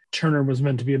another Turner was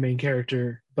meant to be a main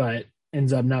character, but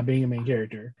ends up not being a main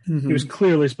character. Mm-hmm. He was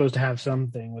clearly supposed to have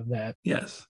something with that.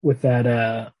 Yes. With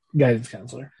that guidance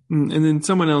counselor. And then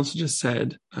someone else just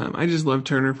said, I just love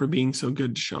Turner for being so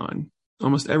good to Sean.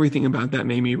 Almost everything about that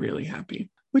made me really happy,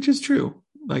 which is true.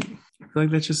 Like, I feel like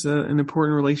that's just an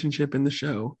important relationship in the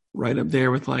show, right up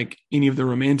there with like any of the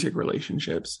romantic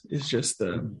relationships is just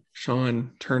the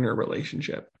Sean Turner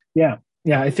relationship. Yeah.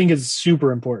 Yeah. I think it's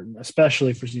super important,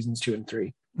 especially for seasons 2 and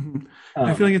 3. Mm-hmm.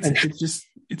 I feel like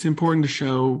it's important to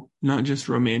show not just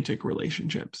romantic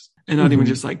relationships and not even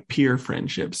just like peer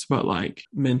friendships, but like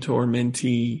mentor,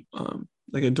 mentee,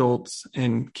 like adults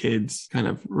and kids kind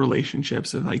of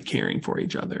relationships of like caring for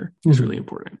each other is really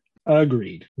important.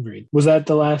 Agreed. Was that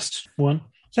the last one?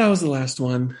 That was the last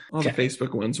one. All the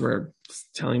Facebook ones were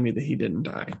telling me that he didn't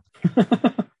die.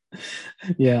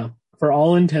 Yeah. For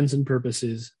all intents and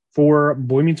purposes, for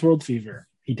Boy Meets World Fever,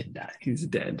 he didn't die. He's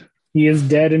dead. He is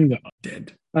dead and gone.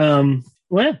 Dead.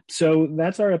 Well, yeah, so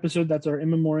that's our episode. That's our in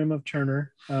memoriam of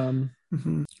Turner. We'll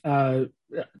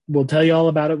tell you all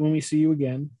about it when we see you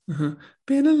again.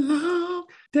 Been a long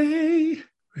day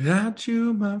without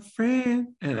you, my friend.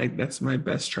 And that's my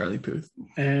best Charlie Puth.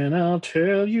 And I'll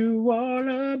tell you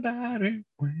all about it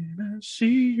when I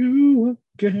see you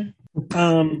again.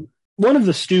 One of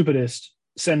the stupidest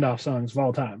send-off songs of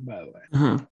all time, by the way.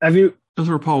 Have you? Those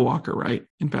were Paul Walker, right?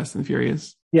 In Fast and the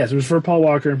Furious. Yes, it was for Paul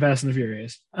Walker in Fast and the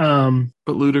Furious. But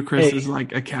Ludacris is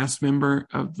like a cast member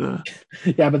of the...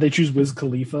 Yeah, but they choose Wiz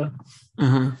Khalifa.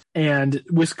 And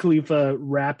Wiz Khalifa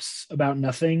raps about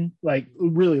nothing. Like,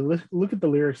 really, look at the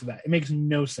lyrics of that. It makes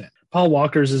no sense. Paul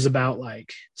Walker's is about,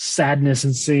 like, sadness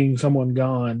and seeing someone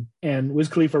gone. And Wiz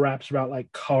Khalifa raps about,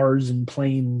 like, cars and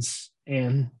planes.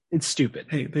 And it's stupid.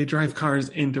 Hey, they drive cars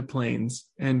into planes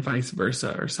and vice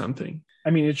versa or something. I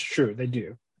mean, it's true. They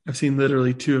do. I've seen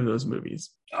literally 2 of those movies.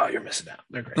 Oh, you're missing out.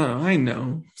 They're great. Oh, I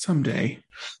know. Someday.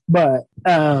 But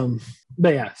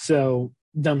yeah, so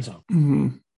dumb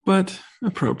song. But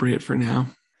appropriate for now.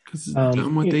 Because it's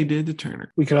done what they did to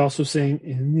Turner. We could also sing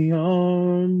In the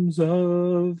Arms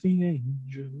of the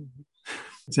Angel.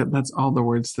 Except that's all the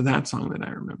words to that song that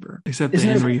I remember. Except the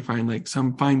end where you find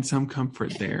some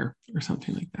comfort there or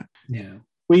something like that. Yeah.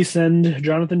 We send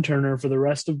Jonathan Turner for the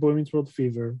rest of Boy Meets World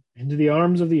Fever into the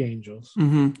arms of the angels.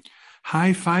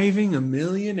 High-fiving a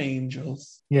million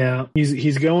angels. Yeah.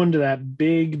 He's going to that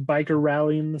big biker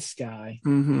rally in the sky.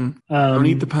 Don't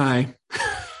eat the pie.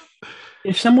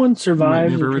 If someone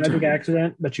survives a tragic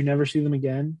accident, but you never see them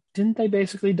again, didn't they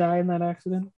basically die in that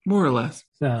accident? More or less.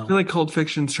 So. I feel like Cold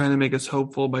Fiction's trying to make us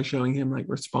hopeful by showing him like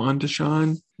respond to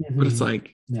Sean. But it's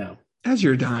like, no. As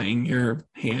you're dying, your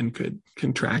hand could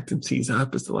contract and seize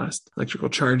up as the last electrical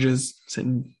charges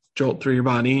send jolt through your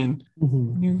body, and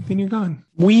then you're gone.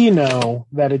 We know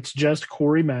that it's just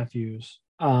Corey Matthews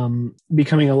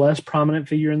becoming a less prominent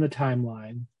figure in the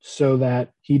timeline so that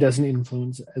he doesn't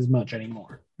influence as much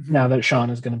anymore. Now that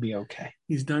Sean is going to be okay.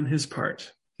 He's done his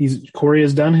part. Corey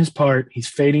has done his part. He's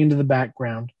fading into the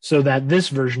background so that this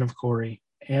version of Corey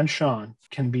and Sean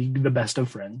can be the best of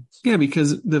friends. Yeah,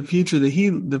 because the future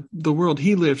that the world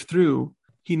he lived through,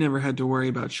 he never had to worry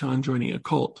about Sean joining a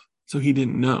cult. So he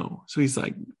didn't know. So he's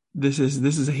like, this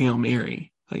is a Hail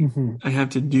Mary. Like I have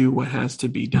to do what has to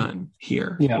be done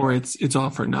here, or it's all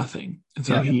for nothing. And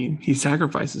so he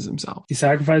sacrifices himself. He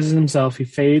sacrifices himself. He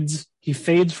fades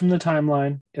from the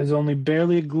timeline. There's only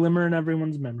barely a glimmer in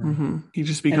everyone's memory. He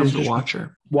just becomes a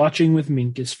watcher. Watching with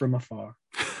Minkus from afar.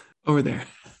 Over there.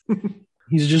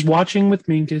 He's just watching with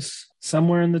Minkus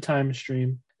somewhere in the time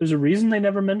stream. There's a reason they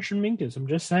never mention Minkus. I'm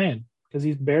just saying. Because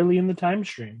he's barely in the time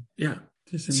stream. Yeah.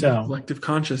 Just in the collective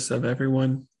conscious of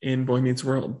everyone in Boy Meets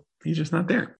World. He's just not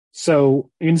there.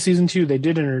 So in season 2, they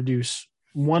did introduce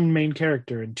one main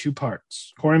character in 2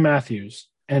 parts. Corey Matthews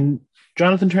and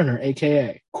Jonathan Turner,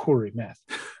 a.k.a. Corey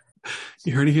Matthews.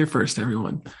 You heard it here first,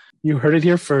 everyone. You heard it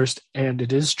here first, and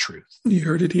it is truth. You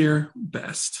heard it here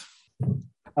best.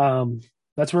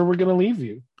 That's where we're going to leave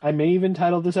you. I may even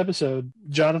title this episode,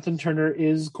 Jonathan Turner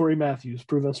is Corey Matthews.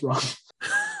 Prove us wrong.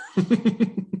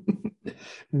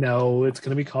 No, it's going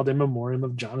to be called In Memoriam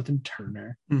of Jonathan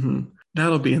Turner.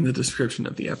 That'll be in the description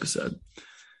of the episode.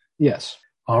 Yes.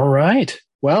 All right.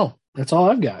 Well, that's all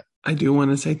I've got. I do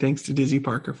want to say thanks to Dizzy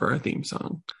Parker for our theme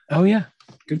song. Oh, yeah.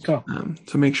 Good call.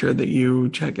 So make sure that you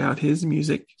check out his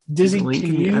music. Dizzy, link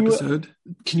in the episode.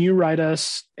 Can you write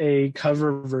us a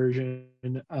cover version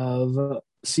of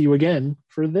See You Again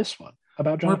for this one?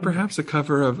 About Jonathan? Or perhaps a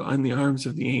cover of On the Arms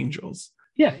of the Angels.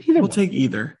 Yeah, either We'll one. take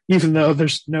either. Even though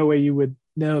there's no way you would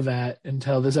know that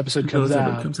until this episode Until comes this out.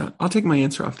 episode comes out. I'll take my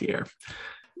answer off the air.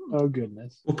 Oh,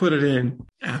 goodness. We'll put it in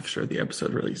after the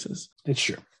episode releases. It's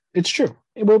true. It's true.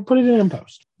 We'll put it in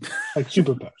post, like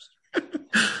super post.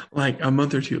 Like a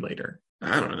month or two later.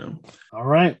 I don't know. All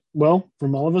right. Well,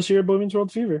 from all of us here at Boy Meets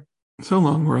World Fever, So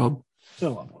long, world.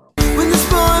 so long, world. When this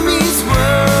boy meets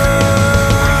world.